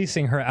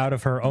fleecing her out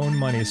of her own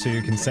money so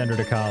you can send her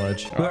to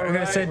college. We're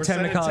gonna send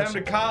Tem to college. Tem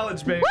to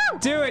college, baby. Woo!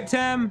 Do it,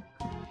 Tem!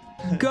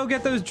 Go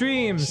get those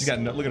dreams! She's got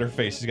no, look at her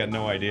face, she's got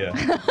no idea.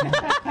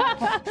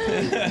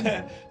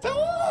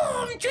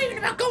 Oh, I'm dreaming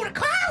about going to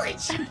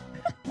college.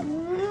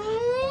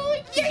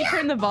 You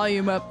turn the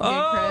volume up,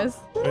 Chris.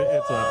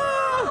 It's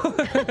up.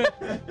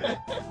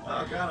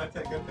 Oh god, I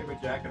take good thing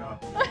with jacket off.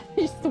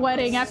 You're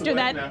sweating after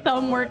that now.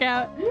 thumb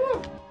workout.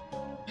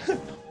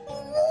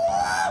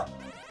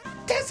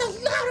 That's a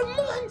lot of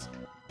months.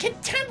 Can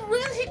Tem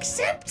really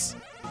accept?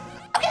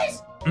 Okay,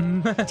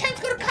 Tem's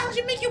go to college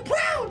and make you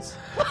proud.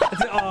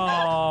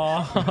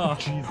 Aww.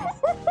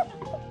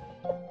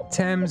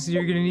 Thames,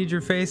 you're gonna need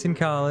your face in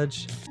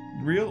college.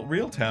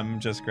 Real Tem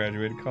just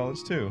graduated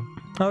college too.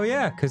 Oh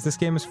yeah, because this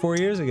game was 4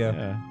 years ago.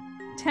 Yeah.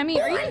 Temmie,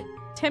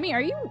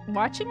 are you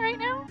watching right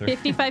now?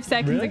 55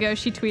 seconds Really? ago,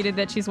 she tweeted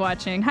that she's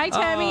watching. Hi,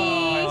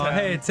 Temmie. Oh,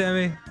 hey,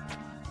 Temmie.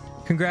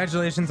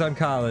 Congratulations on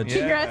college.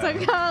 Congrats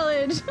on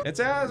college. It's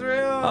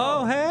Azrael.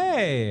 Oh,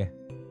 hey.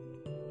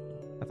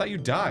 I thought you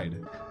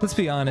died. Let's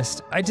be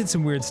honest. I did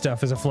some weird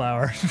stuff as a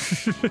flower.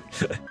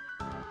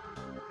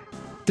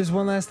 There's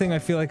one last thing I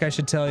feel like I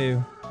should tell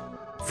you.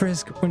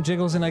 Frisk, when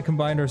Jiggles and I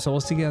combined our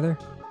souls together,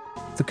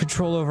 the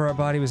control over our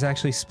body was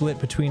actually split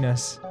between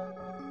us.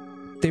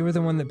 They were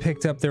the one that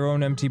picked up their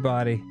own empty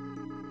body.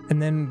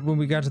 And then when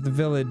we got to the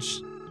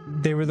village,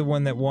 they were the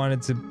one that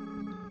wanted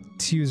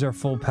to use our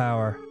full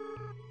power.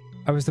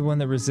 I was the one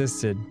that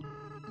resisted.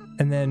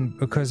 And then,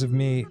 because of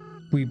me,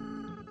 we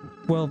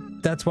Well,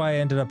 that's why I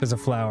ended up as a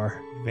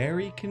flower.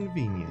 Very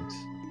convenient.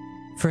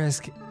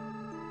 Frisk.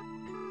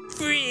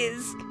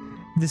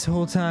 This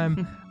whole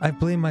time, I've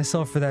blamed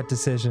myself for that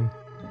decision.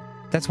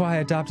 That's why I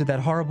adopted that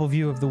horrible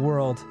view of the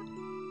world.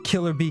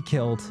 Kill or be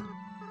killed.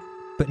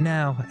 But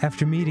now,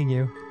 after meeting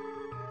you,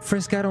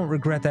 Frisk, I don't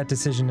regret that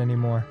decision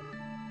anymore.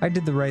 I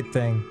did the right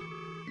thing.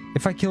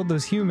 If I killed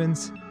those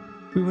humans,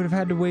 we would have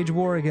had to wage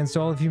war against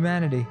all of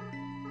humanity.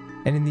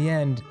 And in the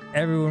end,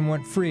 everyone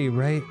went free,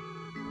 right?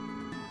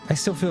 I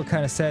still feel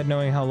kind of sad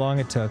knowing how long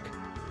it took.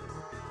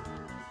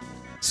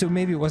 So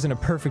maybe it wasn't a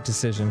perfect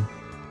decision.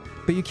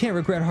 But you can't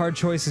regret hard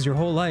choices your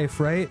whole life,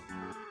 right?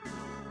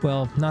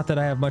 Well, not that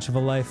I have much of a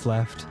life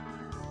left.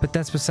 But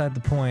that's beside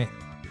the point.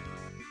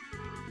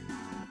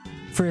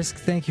 Frisk,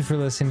 thank you for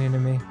listening to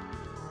me.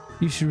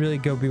 You should really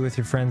go be with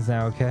your friends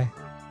now, okay?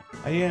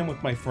 I am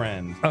with my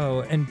friend.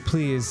 Oh, and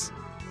please,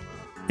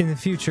 in the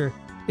future,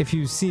 if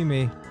you see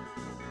me,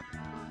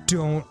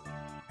 don't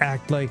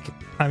act like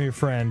I'm your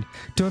friend.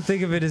 Don't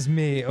think of it as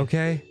me,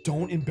 okay?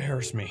 Don't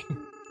embarrass me.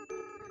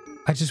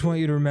 I just want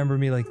you to remember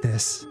me like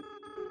this.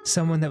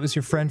 Someone that was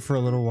your friend for a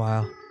little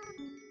while.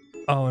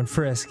 Oh, and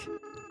Frisk,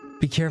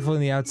 be careful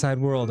in the outside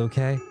world,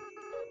 okay?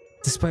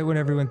 Despite what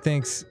everyone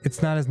thinks,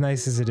 it's not as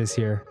nice as it is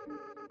here.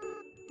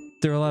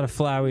 There are a lot of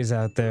flowies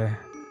out there.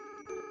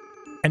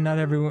 And not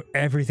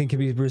everything can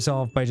be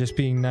resolved by just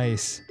being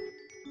nice.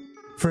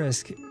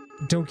 Frisk,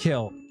 don't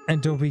kill,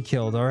 and don't be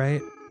killed,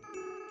 alright?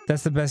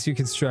 That's the best you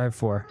can strive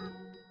for.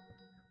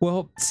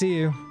 Well, see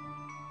you.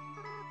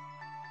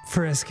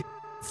 Frisk.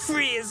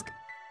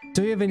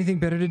 Don't you have anything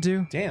better to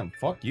do? Damn,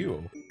 fuck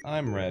you.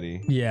 I'm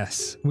ready.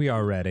 Yes, we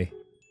are ready.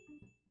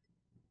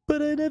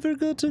 But I never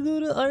got to go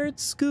to art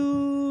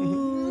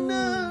school.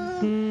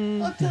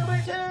 No! I'll tell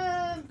my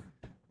dad!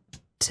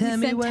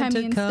 Temmie went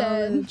to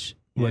college.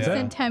 What's that?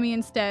 Sent Temmie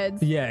instead.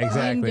 Yeah, I didn't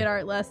exactly. get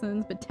art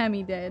lessons, but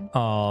Temmie did.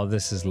 Oh,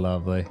 this is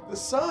lovely. The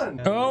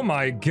sun! Oh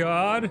my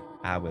god!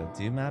 I will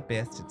do my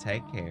best to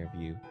take care of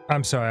you.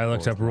 I'm sorry, I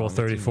looked up Rule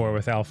 34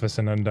 with Alphys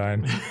and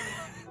Undyne.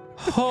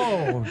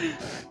 Oh,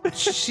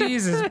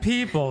 Jesus,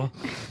 people.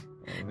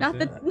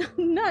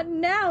 Not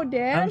now,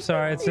 Dad. I'm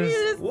sorry, it's You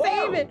just... just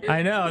save it.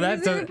 I know, Use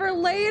that's it for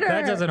later.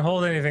 That doesn't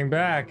hold anything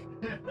back.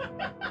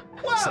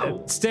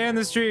 Whoa! Stay on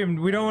the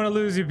stream. We don't want to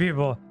lose you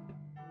people.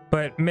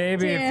 But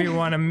maybe if you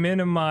want to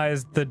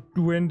minimize the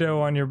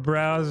window on your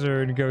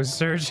browser and go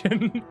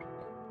searching.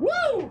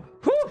 Woo!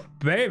 Whew,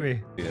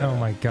 baby. Yeah. Oh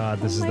my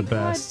god, this is the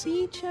best.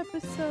 Beach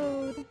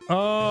episode.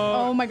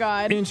 Oh my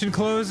god. Inch and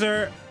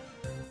closer.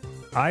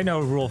 I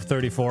know Rule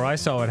 34. I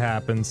saw what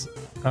happens.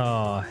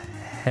 Oh,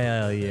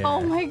 hell yeah.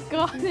 Oh my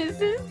god,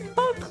 this is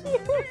so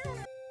cute.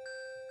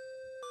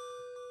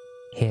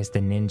 Here's the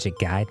Ninja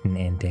Gaiden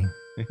ending.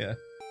 Yeah.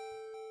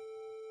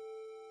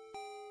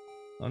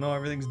 Oh no,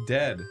 everything's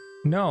dead.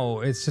 No,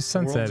 it's just The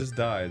world sunset. just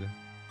died.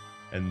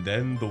 And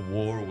then the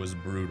war was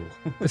brutal.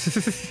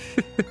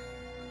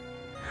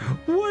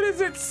 What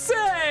does it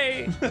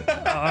say?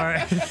 All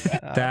right.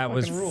 That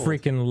was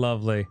freaking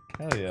lovely.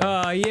 Hell yeah.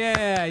 Oh,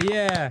 yeah,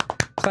 yeah.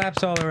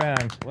 Claps all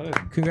around.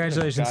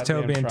 Congratulations, what a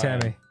Toby and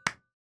goddamn Temmie.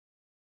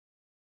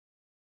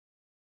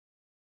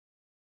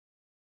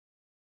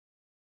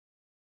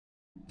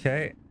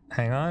 Okay,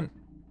 hang on.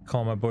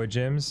 Call my boy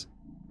Jims.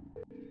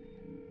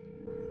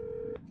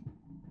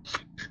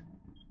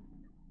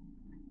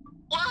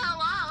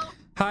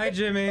 Hi,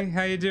 Jimmy.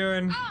 How you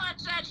doing? Oh,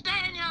 it's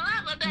Daniel.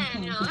 I'm a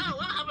Daniel. Oh,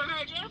 I haven't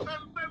heard you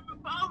from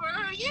over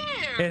a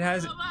year. It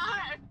has.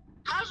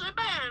 How's it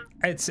been?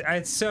 It's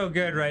so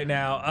good right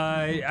now.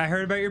 I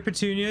heard about your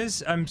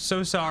petunias. I'm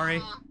so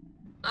sorry.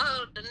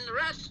 Oh, and the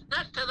rest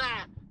to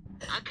that.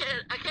 I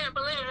can't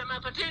believe it. My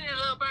petunias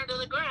all burned to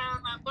the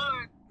ground. My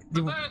barn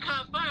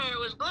caught fire. It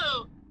was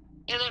glue,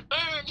 and it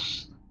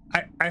burned.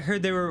 I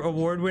heard they were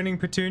award-winning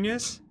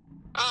petunias.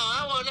 Oh,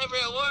 I won every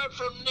award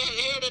from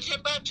here to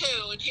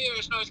Timbuktu, and here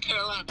is North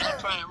Carolina. I'm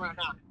trying right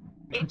now.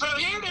 And from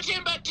here to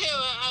Timbuktu,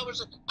 I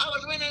was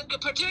winning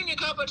petunia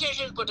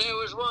competitions, but there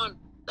was one.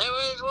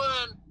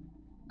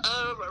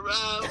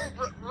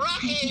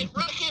 Rocky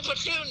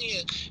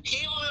Petunia.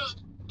 He was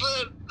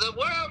the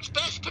world's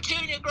best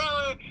petunia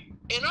grower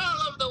in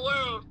all of the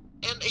world,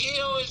 and he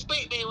always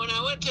beat me when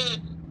I went to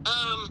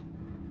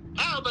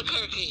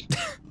Albuquerque.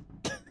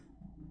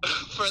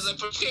 For the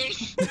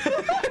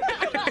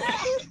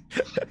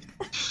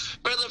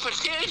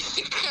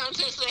petunia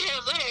contest they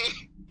have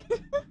there.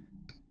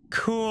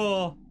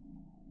 Cool.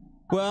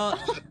 Well,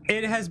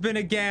 it has been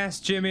a gas,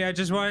 Jimmy. I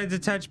just wanted to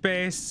touch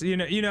base. You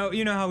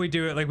know how we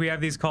do it. Like we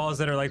have these calls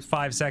that are like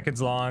 5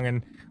 seconds long,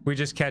 and we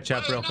just catch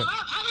up real quick. I've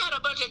had a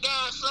bunch of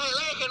gas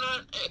lately,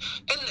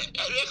 and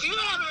if you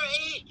ever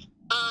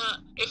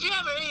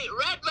eat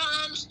red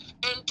vines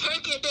and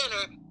turkey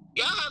dinner,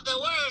 y'all have the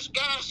worst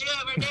gas you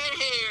ever did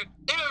here.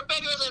 They were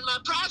bigger than my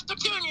prize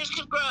petunias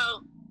could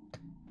grow.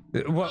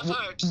 What?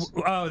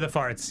 Oh, the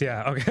farts.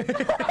 Yeah. Okay.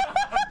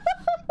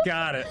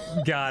 Got it.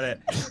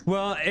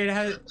 Well,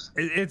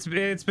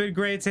 it's been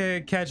great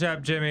to catch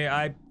up, Jimmy.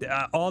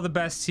 All the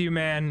best to you,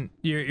 man.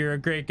 You're a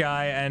great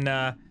guy, and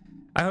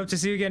I hope to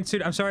see you again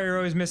soon. I'm sorry you're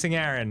always missing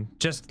Arin.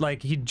 Just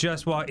like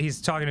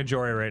he's talking to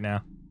Jory right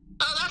now.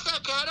 Oh, that's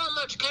okay. I don't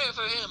much care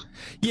for him.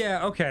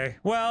 Yeah, okay.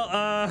 Well,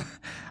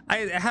 I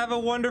have a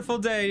wonderful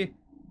day,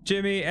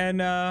 Jimmy,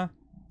 and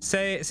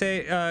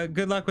say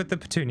good luck with the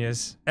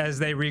petunias as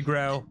they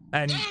regrow.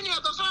 And Daniel,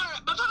 before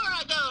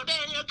I go,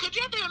 Daniel, could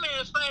you do me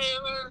a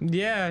favor?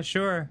 yeah,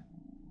 sure.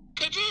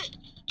 Could you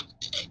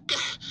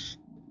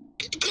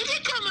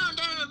come on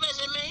down and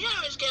visit me? You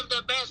always give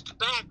the best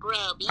back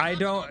rub. You I know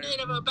don't. the need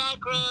of a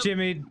back rub?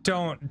 Jimmy,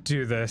 don't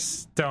do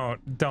this. Don't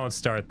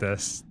start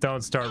this.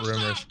 Don't start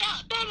rumors. No.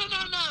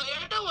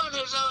 You're the one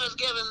who's always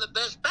giving the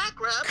best back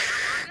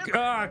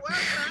rub.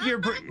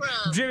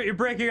 Jimmy, you're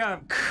breaking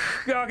up.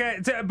 Okay,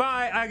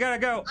 bye. I gotta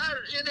go.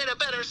 You need a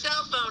better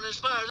cell phone as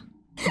far as.